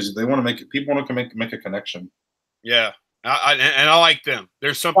YouTube, because they want to make it. People want to make a connection. Yeah, and I like them.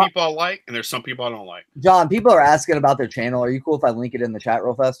 There's some people I like, and there's some people I don't like. John, people are asking about their channel. Are you cool if I link it in the chat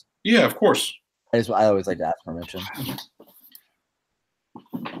real fast? Yeah, of course. I always like to ask permission.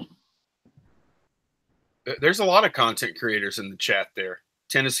 There's a lot of content creators in the chat there.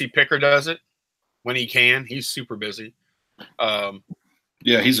 Tennessee Picker does it when he can. He's super busy.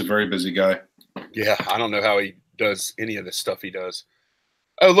 Yeah, he's a very busy guy. Yeah, I don't know how he does any of the stuff he does.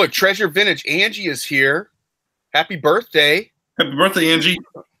 Oh, look, Treasure Vintage. Angie is here. Happy birthday. Happy birthday, Angie.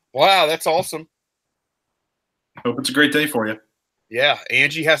 Wow, that's awesome. Hope it's a great day for you. Yeah,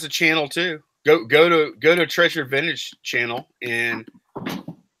 Angie has a channel too. Go to Treasure Vintage channel and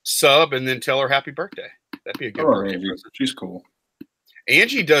sub, and then tell her happy birthday. That'd be a good birthday Angie. present. She's cool.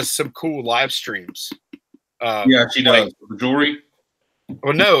 Angie does some cool live streams. Yeah, she does. Like, the jewelry.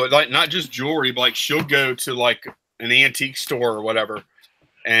 Well, no, like not just jewelry, but like she'll go to like an antique store or whatever,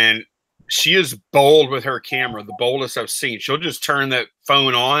 and she is bold with her camera, the boldest I've seen. She'll just turn that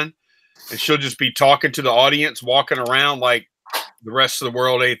phone on, and she'll just be talking to the audience, walking around like the rest of the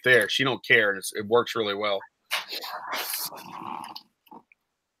world ain't there. She don't care. It works really well.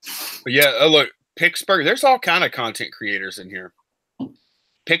 But yeah, look, Pittsburgh. There's all kind of content creators in here.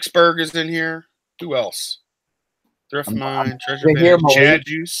 Pittsburgh is in here. Who else? Thrift Mine, Treasure Vintage, Chad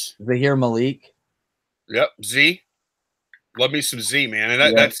Juice. Zahir Malik. Yep, Z. Love me some Z, man.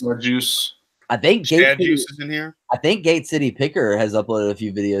 And that's Juice. I think Chad Juice is in here. I think Gate City Picker has uploaded a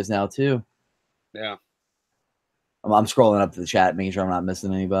few videos now too. Yeah. I'm scrolling up to the chat, making sure I'm not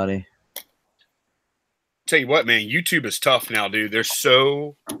missing anybody. Tell you what, man, YouTube is tough now, dude. There's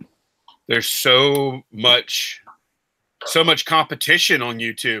so much competition on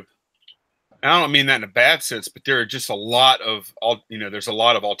YouTube. I don't mean that in a bad sense, but there are just a lot of there's a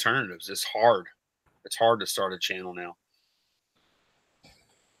lot of alternatives. It's hard. It's hard to start a channel now.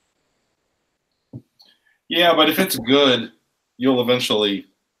 Yeah, but if it's good, you'll eventually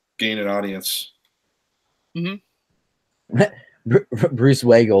gain an audience. Mm-hmm. Bruce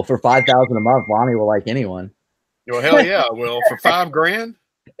Wagle, for $5,000 a month, Lonnie will like anyone. Well, hell yeah, I will. For $5,000?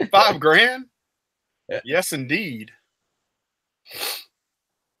 $5,000? Yes, indeed.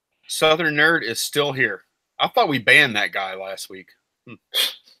 Southern Nerd is still here. I thought we banned that guy last week.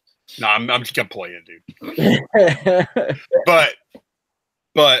 No, I'm just playing, dude.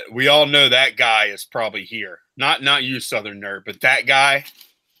 But we all know that guy is probably here. Not you, Southern Nerd, but that guy.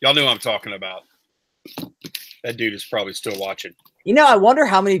 Y'all know what I'm talking about. That dude is probably still watching. You know, I wonder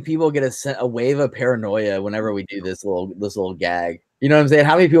how many people get a wave of paranoia whenever we do this little gag. You know what I'm saying?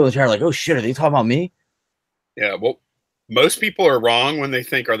 How many people in the chat are like, "Oh shit, are they talking about me?" Yeah, well, most people are wrong when they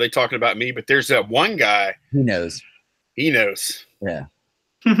think, "Are they talking about me?" But there's that one guy. He knows. He knows. Yeah.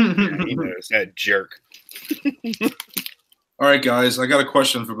 He knows, that jerk. All right, guys, I got a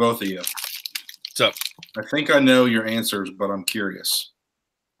question for both of you. What's up? I think I know your answers, but I'm curious.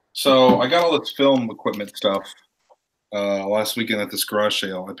 So I got all this film equipment stuff last weekend at this garage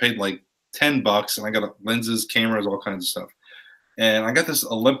sale. I paid like $10, and I got lenses, cameras, all kinds of stuff. And I got this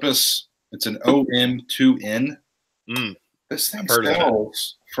Olympus. It's an OM2N. This thing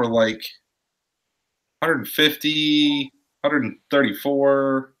sells for like 150,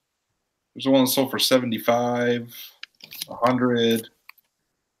 134. There's one that sold for 75, 100.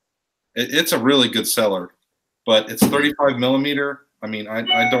 It's a really good seller, but it's 35 millimeter. I mean,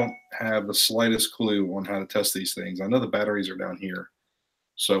 I don't have the slightest clue on how to test these things. I know the batteries are down here.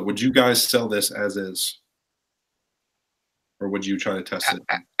 So would you guys sell this as is? Or would you try to test it?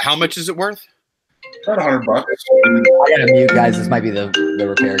 How much is it worth? About $100. I gotta mute, guys. This might be the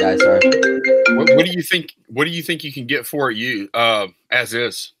repair guy. Sorry. What do you think? What do you think you can get for it? As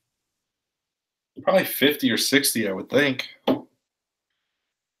is? Probably 50 or 60, I would think. Yeah,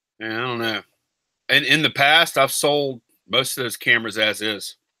 I don't know. And in the past, I've sold most of those cameras as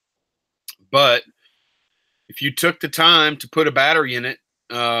is. But if you took the time to put a battery in it,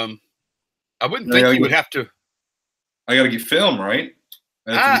 I wouldn't think you would have to. I got to get film, right?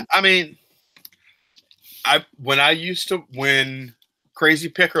 I mean, when Crazy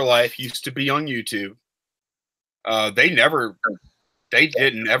Picker Life used to be on YouTube, they didn't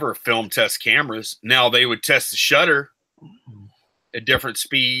ever film test cameras. Now they would test the shutter at different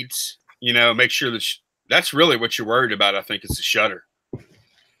speeds. You know, make sure that that's really what you're worried about. I think is the shutter.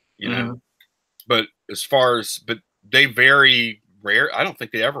 You know, but as far as they very rare. I don't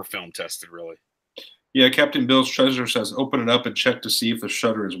think they ever film tested really. Yeah, Captain Bill's Treasure says open it up and check to see if the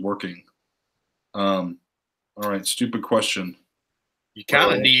shutter is working. All right, stupid question. You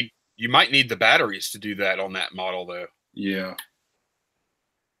kind of need. You might need the batteries to do that on that model, though. Yeah.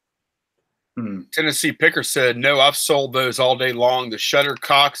 Tennessee Picker said, "No, I've sold those all day long. The shutter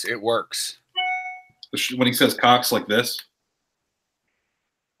cocks, it works." When he says cocks like this,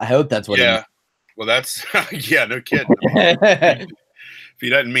 I hope that's what. Yeah. Well, that's yeah, no kidding. If he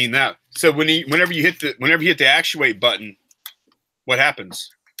doesn't mean that, so whenever you hit the actuate button, what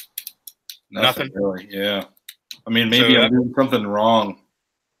happens? Nothing. Really. Yeah. I mean, maybe I'm doing something wrong.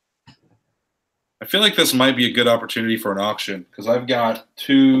 I feel like this might be a good opportunity for an auction because I've got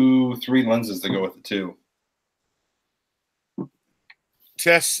 3 lenses to go with it too.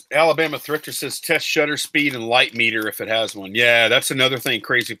 Test Alabama Thrifter says test shutter speed and light meter if it has one. Yeah, that's another thing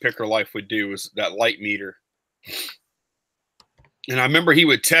Crazy Picker Life would do is that light meter. And I remember he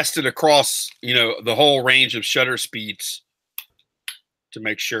would test it across, you know, the whole range of shutter speeds to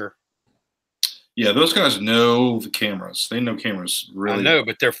make sure. Yeah, those guys know the cameras. They know cameras really. I know,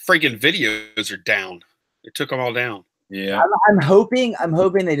 but their friggin' videos are down. They took them all down. Yeah, I'm hoping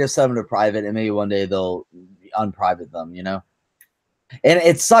they just set them to private, and maybe one day they'll unprivate them. You know, and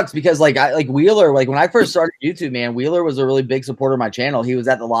it sucks because like Wheeler, like when I first started YouTube, man, Wheeler was a really big supporter of my channel. He was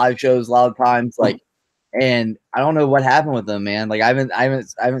at the live shows a lot of times, like, and I don't know what happened with him, man. Like I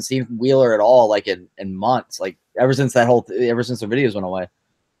haven't seen Wheeler at all, like in months, like ever since the videos went away.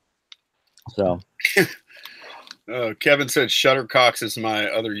 So, Kevin said Shuttercox is my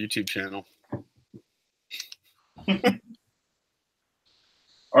other YouTube channel. All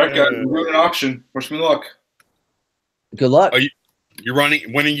right, guys, we're doing an auction. Wish me luck. Good luck. You're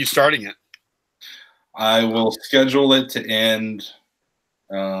running. When are you starting it? I will schedule it to end,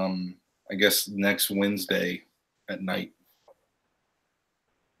 I guess, next Wednesday at night.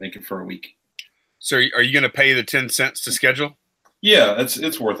 Make it for a week. So, are you going to pay the 10 cents to schedule? Yeah,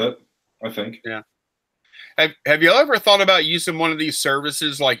 it's worth it. I think. Yeah. Have you ever thought about using one of these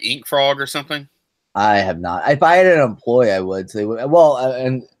services like Ink Frog or something? I have not. If I had an employee, I would say, well,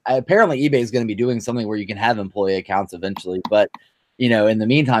 and apparently eBay is going to be doing something where you can have employee accounts eventually. But, you know, in the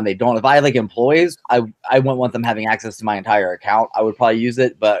meantime, they don't. If I had like employees, I wouldn't want them having access to my entire account. I would probably use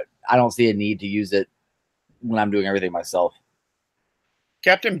it, but I don't see a need to use it when I'm doing everything myself.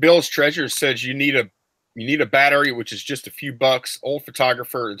 Captain Bill's Treasure says you need a battery, which is just a few bucks, old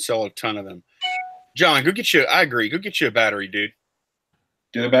photographer, and sell a ton of them. John, go get you. I agree. Go get you a battery, dude.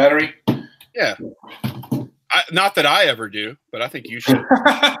 Get a battery? Yeah. Not that I ever do, but I think you should.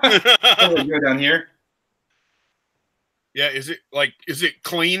 Go down here. Yeah. Is it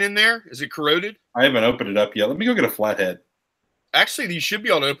clean in there? Is it corroded? I haven't opened it up yet. Let me go get a flathead. Actually, you should be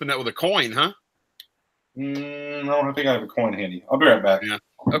able to open that with a coin, huh? No, I think I have a coin handy. I'll be right back. Yeah.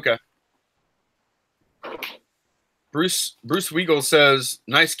 Okay. Bruce Weagle says,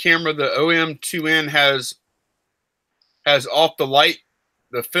 nice camera. The OM2N has off the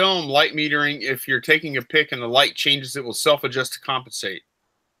film light metering. If you're taking a pic and the light changes, it will self-adjust to compensate.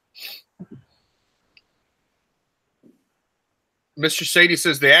 Mr. Sadie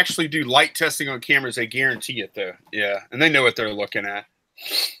says they actually do light testing on cameras. They guarantee it though. Yeah. And they know what they're looking at.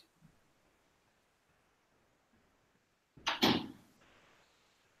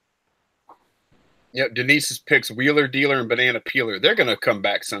 Yep, Denise's picks Wheeler, Dealer, and Banana Peeler. They're going to come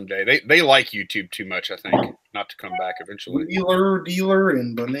back someday. They like YouTube too much, I think, not to come back eventually. Wheeler, Dealer,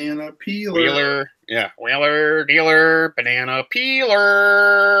 and Banana Peeler. Wheeler, yeah. Wheeler, Dealer, Banana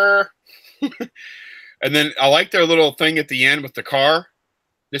Peeler. And then I like their little thing at the end with the car.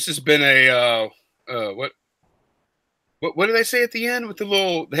 This has been a what do they say at the end with the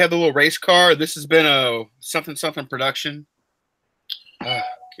little? They have the little race car. This has been a something production. Can't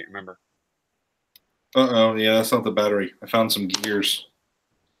remember. Uh-oh, yeah, that's not the battery. I found some gears.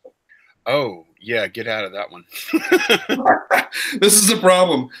 Oh, yeah, get out of that one. This is the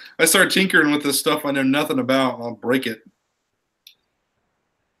problem. I start tinkering with this stuff I know nothing about, and I'll break it.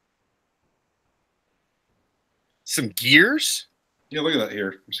 Some gears? Yeah, look at that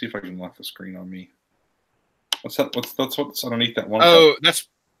here. Let's see if I can lock the screen on me. What's that? That's what's underneath that one. Oh, that's,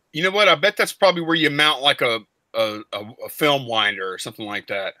 you know what? I bet that's probably where you mount like a film winder or something like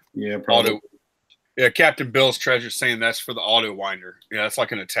that. Yeah, probably. Yeah, Captain Bill's Treasure saying that's for the auto winder. Yeah, that's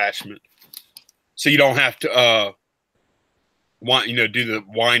like an attachment. So you don't have to do the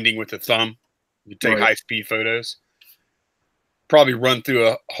winding with the thumb. You take high-speed photos. Probably run through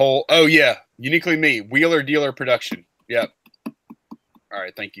a whole, oh yeah, uniquely me, Wheeler Dealer Production. Yep. All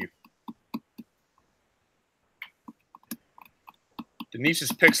right. Thank you.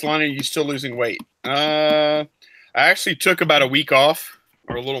 Denise's picks, Lonnie, are you still losing weight? I actually took about a week off,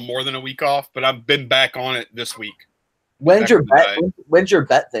 or a little more than a week off, but I've been back on it this week. When's your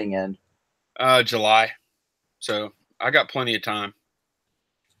bet thing end? July. So I got plenty of time.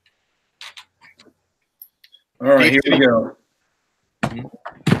 All right, here we go.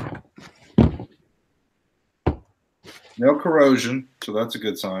 No corrosion, so that's a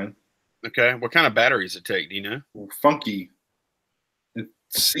good sign. Okay. What kind of batteries it take? Do you know? Funky.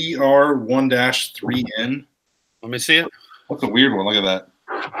 It's CR1-3N. Let me see it. That's a weird one. Look at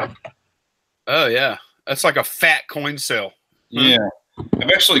that. Oh, yeah. That's like a fat coin cell. Yeah. I've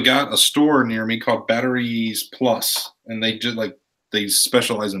actually got a store near me called Batteries Plus, and they just they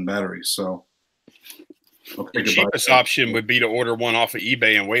specialize in batteries. So the cheapest option would be to order one off of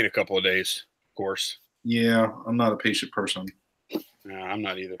eBay and wait a couple of days, of course. Yeah, I'm not a patient person. No, I'm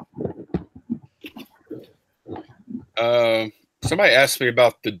not either. Somebody asked me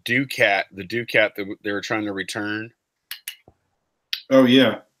about the Ducat that they were trying to return. Oh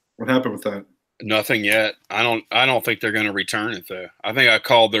yeah, what happened with that? Nothing yet. I don't think they're going to return it though. I think I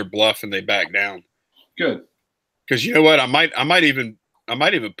called their bluff and they backed down. Good. Because you know what, I might even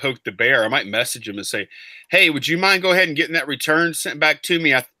poke the bear. I might message them and say, "Hey, would you mind go ahead and getting that return sent back to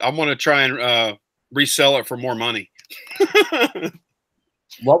me? I want to try and resell it for more money."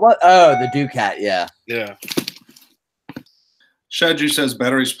 What? Oh, the Ducat. Yeah. Yeah. Shadju says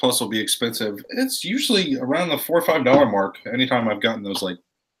Batteries Plus will be expensive. It's usually around the $4 or $5 mark. Anytime I've gotten those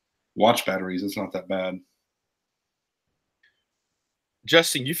watch batteries, it's not that bad.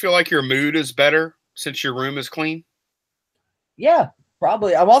 Justin, you feel like your mood is better since your room is clean? Yeah,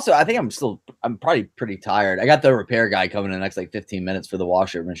 probably. I think I'm probably pretty tired. I got the repair guy coming in the next 15 minutes for the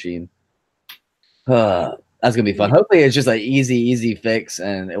washer machine. That's gonna be fun. Hopefully it's just an easy fix,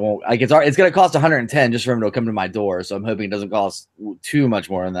 and it won't it's gonna cost 110 just for him to come to my door. So I'm hoping it doesn't cost too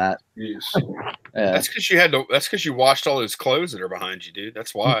much more than that. Yes. Yeah. That's because you washed all those clothes that are behind you, dude.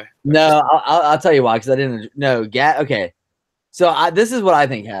 That's why. No, I'll tell you why, because I didn't know. Okay, so this is what I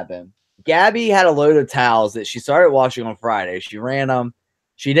think happened. Gabby had a load of towels that she started washing on Friday. She ran them.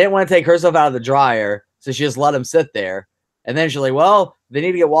 She didn't want to take herself out of the dryer, so she just let them sit there. And then she's like, well, they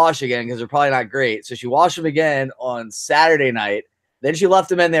need to get washed again because they're probably not great. So she washed them again on Saturday night. Then she left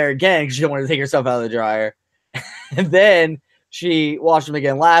them in there again because she didn't want to take herself out of the dryer. And then she washed them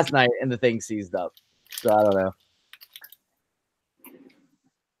again last night, and the thing seized up. So I don't know.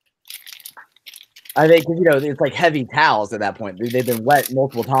 I think, it's heavy towels at that point. They've been wet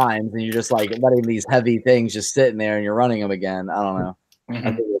multiple times, and you're just letting these heavy things just sitting there, and you're running them again. I don't know.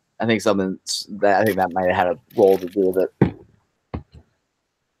 Mm-hmm. I think that might have had a role to do with it.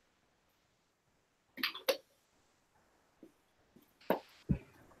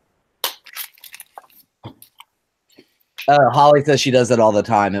 Holly says she does that all the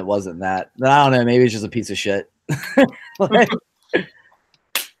time. It wasn't that. I don't know. Maybe it's just a piece of shit.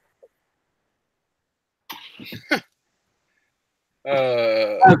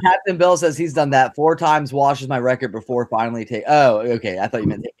 Captain Bill says he's done that 4 times, washes my record before finally take. Oh, okay. I thought you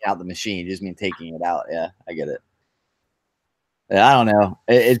meant taking out the machine. You just mean taking it out. Yeah, I get it. Yeah, I don't know.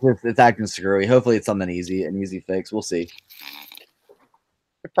 It's acting screwy. Hopefully it's something easy, an easy fix. We'll see.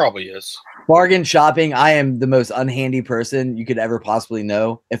 It probably is. Bargain shopping. I am the most unhandy person you could ever possibly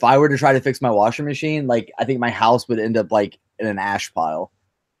know. If I were to try to fix my washer machine, I think my house would end up in an ash pile.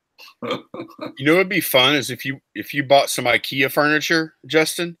 You know, it'd be fun is if you bought some IKEA furniture,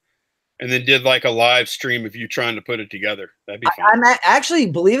 Justin, and then did a live stream of you trying to put it together. That'd be fun. I'm actually,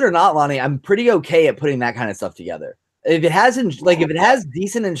 believe it or not, Lonnie, I'm pretty okay at putting that kind of stuff together. If it has if it has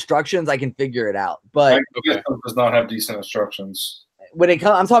decent instructions, I can figure it out. But IKEA does not have decent instructions. I'm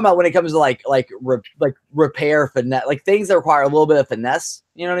talking about when it comes to repair finesse, things that require a little bit of finesse.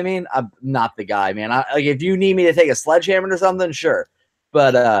 You know what I mean? I'm not the guy, man. If you need me to take a sledgehammer or something, sure.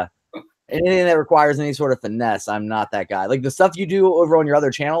 But anything that requires any sort of finesse, I'm not that guy. The stuff you do over on your other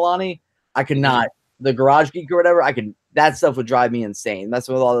channel, Lonnie, I could not. The Garage Geek or whatever, that stuff would drive me insane. That's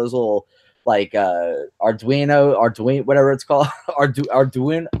with all those little Arduino, whatever it's called.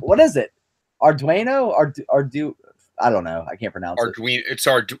 Arduino, what is it? Arduino, I don't know. I can't pronounce it. It's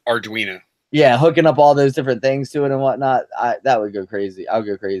Arduino. Yeah, hooking up all those different things to it and whatnot. That would go crazy. I would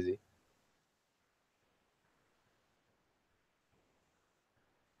go crazy.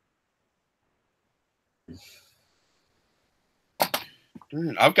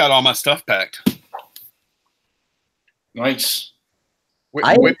 I've got all my stuff packed. Nice.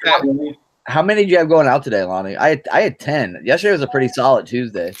 How many did you have going out today, Lonnie? I had 10. Yesterday was a pretty solid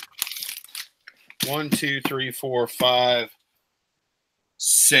Tuesday. 1, 2, 3, 4, 5,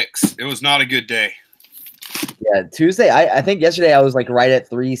 6. It was not a good day. Yeah, Tuesday. I think yesterday I was like right at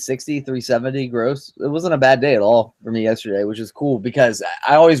 360, 370 gross. It wasn't a bad day at all for me yesterday, which is cool because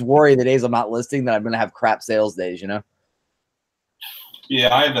I always worry the days I'm not listing that I'm going to have crap sales days, you know?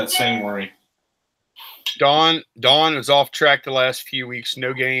 Yeah, I have that same worry. Dawn is off track the last few weeks.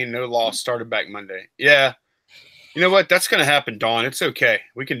 No gain, no loss. Started back Monday. Yeah. You know what? That's going to happen, Dawn. It's okay.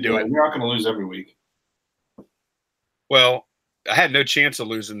 We can do it. You're not going to lose every week. Well, I had no chance of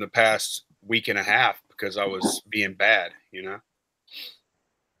losing the past week and a half because I was being bad, you know.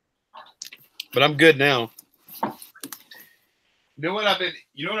 But I'm good now. You know what I've been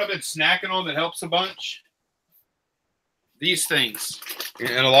snacking on that helps a bunch? These things.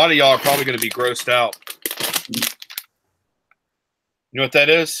 And a lot of y'all are probably going to be grossed out. You know what that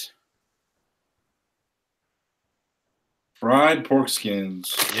is? Fried pork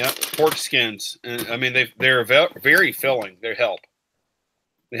skins. Yep, pork skins. And I mean, they're very filling. They help.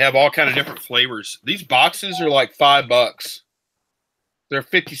 They have all kind of different flavors. These boxes are like $5. They're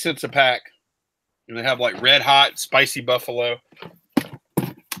 50 cents a pack. And they have like red hot, spicy buffalo.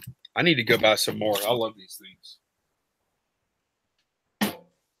 I need to go buy some more. I love these things.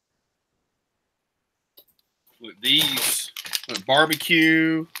 Look, these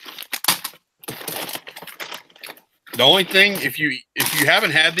barbecue. The only thing, if you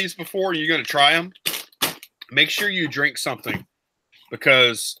haven't had these before, you're going to try them. Make sure you drink something,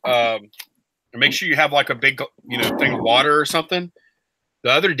 because make sure you have like a big thing of water or something.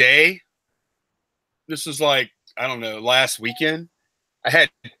 The other day, this was like, I don't know, last weekend, I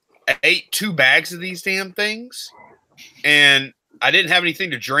ate 2 bags of these damn things, and I didn't have anything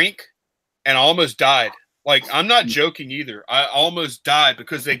to drink, and I almost died. Like, I'm not joking either. I almost died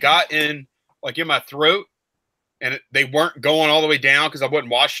because they got in my throat, and they weren't going all the way down because I wasn't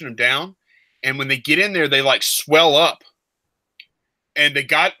washing them down. And when they get in there, they like swell up, and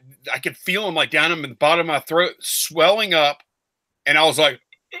I could feel them like down in the bottom of my throat swelling up. And I was like,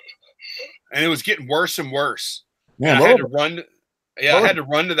 and it was getting worse and worse. Yeah, and I had to run. Yeah, I had to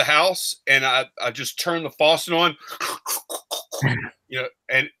run to the house, and I just turned the faucet on.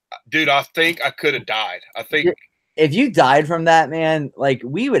 And dude, I think I could have died. I think if you died from that, man, like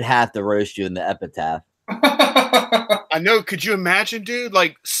we would have to roast you in the epitaph. I know. Could you imagine, dude?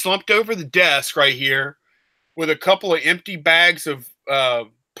 Like slumped over the desk right here with a couple of empty bags of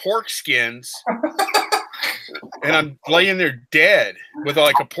pork skins, and I'm laying there dead with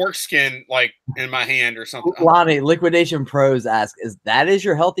like a pork skin like in my hand or something. Lonnie, Liquidation Pros ask, is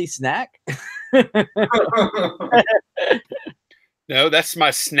your healthy snack? No, that's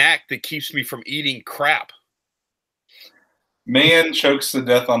my snack that keeps me from eating crap. Man chokes to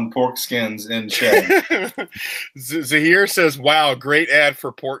death on pork skins in shed. Zahir says, wow, great ad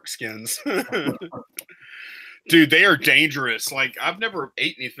for pork skins. Dude, they are dangerous. Like, I've never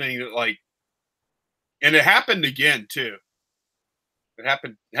ate anything that, like, and it happened again, too. It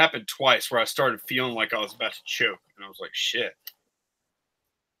happened twice where I started feeling like I was about to choke. And I was like, shit.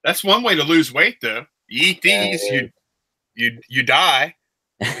 That's one way to lose weight, though. You eat these, you die,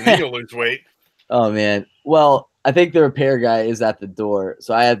 and then you'll lose weight. Oh, man. Well, I think the repair guy is at the door,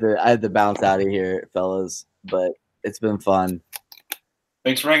 so I had to bounce out of here, fellas. But it's been fun.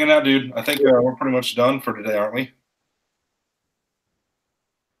 Thanks for hanging out, dude. I think we're pretty much done for today, aren't we?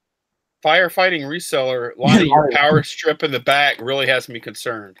 Firefighting reseller, Lonnie, your power strip in the back really has me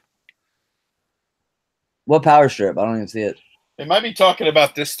concerned. What power strip? I don't even see it. They might be talking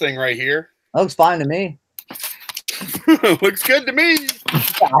about this thing right here. That looks fine to me. Looks good to me.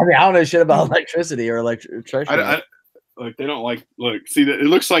 I mean, I don't know shit about electricity or electrician. Like they don't like. Look, see that it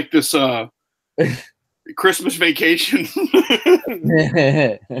looks like this Christmas Vacation.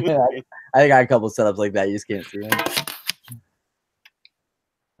 I think I got a couple setups like that. You just can't see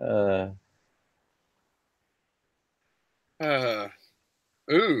them.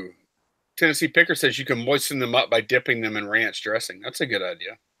 Ooh. Tennessee Picker says you can moisten them up by dipping them in ranch dressing. That's a good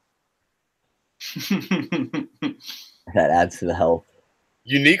idea. That adds to the health.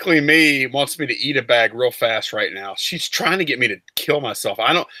 Uniquely Me wants me to eat a bag real fast right now. She's trying to get me to kill myself.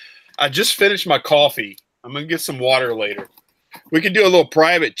 I just finished my coffee. I'm going to get some water later. We can do a little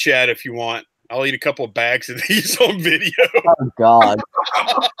private chat if you want. I'll eat a couple of bags of these on video. Oh, God.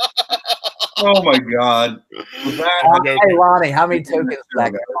 Oh, my God. Hey, Lonnie, how many tokens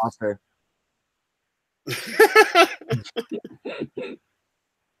back at Monster?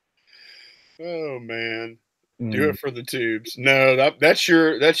 Oh, man. Do it for the tubes. No, that's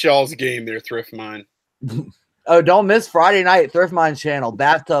y'all's game there, Thrift Mine. Oh, don't miss Friday night, Thrift Mine channel,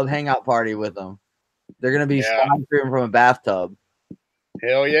 bathtub hangout party with them. They're going to be streaming from a bathtub.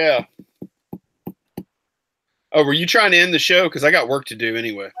 Hell yeah. Oh, were you trying to end the show? Because I got work to do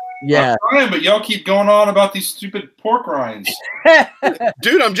anyway. Yeah. I'm trying, but y'all keep going on about these stupid pork rinds.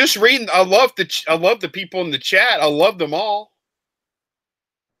 Dude, I'm just reading. I love the people in the chat. I love them all.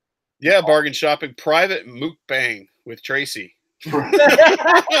 Yeah, bargain shopping, private mukbang with Tracy.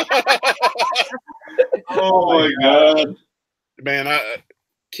 Oh my god, man!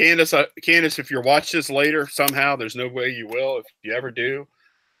 Candace, if you're watching this later somehow, there's no way you will. If you ever do,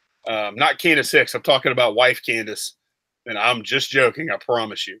 not Candace 6. I'm talking about wife Candace, and I'm just joking. I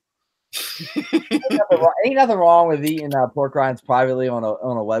promise you. Ain't nothing wrong with eating pork rinds privately on a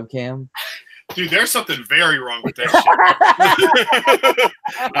webcam. Dude, there's something very wrong with that shit.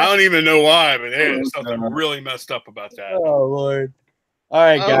 I don't even know why, but there's something really messed up about that. Oh, Lord. All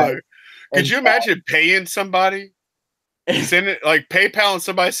right, guys. Could you imagine paying somebody? Send it like PayPal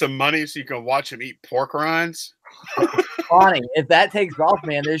somebody some money so you can watch them eat pork rinds? Bonnie, if that takes off,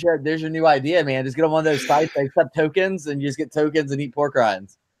 man, there's your new idea, man. Just get on one of those sites that accept tokens and you just get tokens and eat pork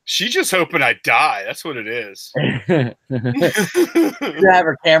rinds. She's just hoping I die. That's what it is. You have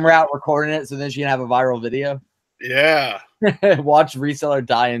her camera out recording it so then she can have a viral video. Yeah. Watch Reseller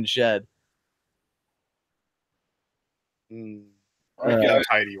die in shed. Tidy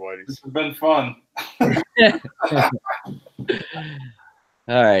whities. This has been fun.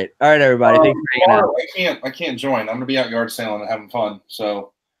 All right, everybody. Thanks for hanging out. I can't join. I'm gonna be out yard sailing and having fun.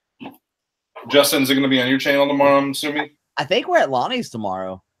 So, Justin's it gonna be on your channel tomorrow? I'm assuming. I think we're at Lonnie's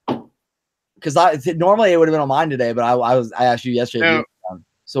tomorrow. Because normally it would have been on mine today, but I asked you yesterday. No,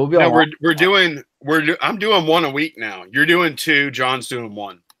 so we'll be on. I'm doing one a week now. You're doing 2. John's doing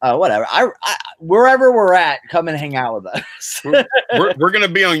 1. Oh, whatever. I wherever we're at, come and hang out with us. we're gonna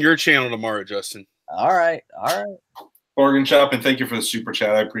be on your channel tomorrow, Justin. All right. Bargain shop, and thank you for the super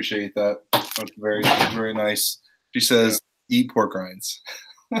chat. I appreciate that. That's very, very nice. She says, "Eat pork rinds."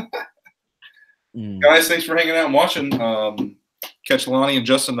 Guys, thanks for hanging out and watching. Catch Lonnie and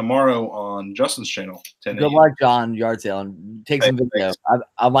Justin tomorrow on Justin's channel. 10 Good luck, John. Yard sale and take some video.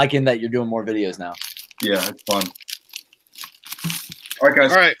 I'm liking that you're doing more videos now. Yeah, it's fun. All right,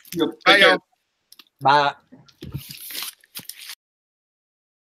 guys. All right. Bye, y'all. Bye.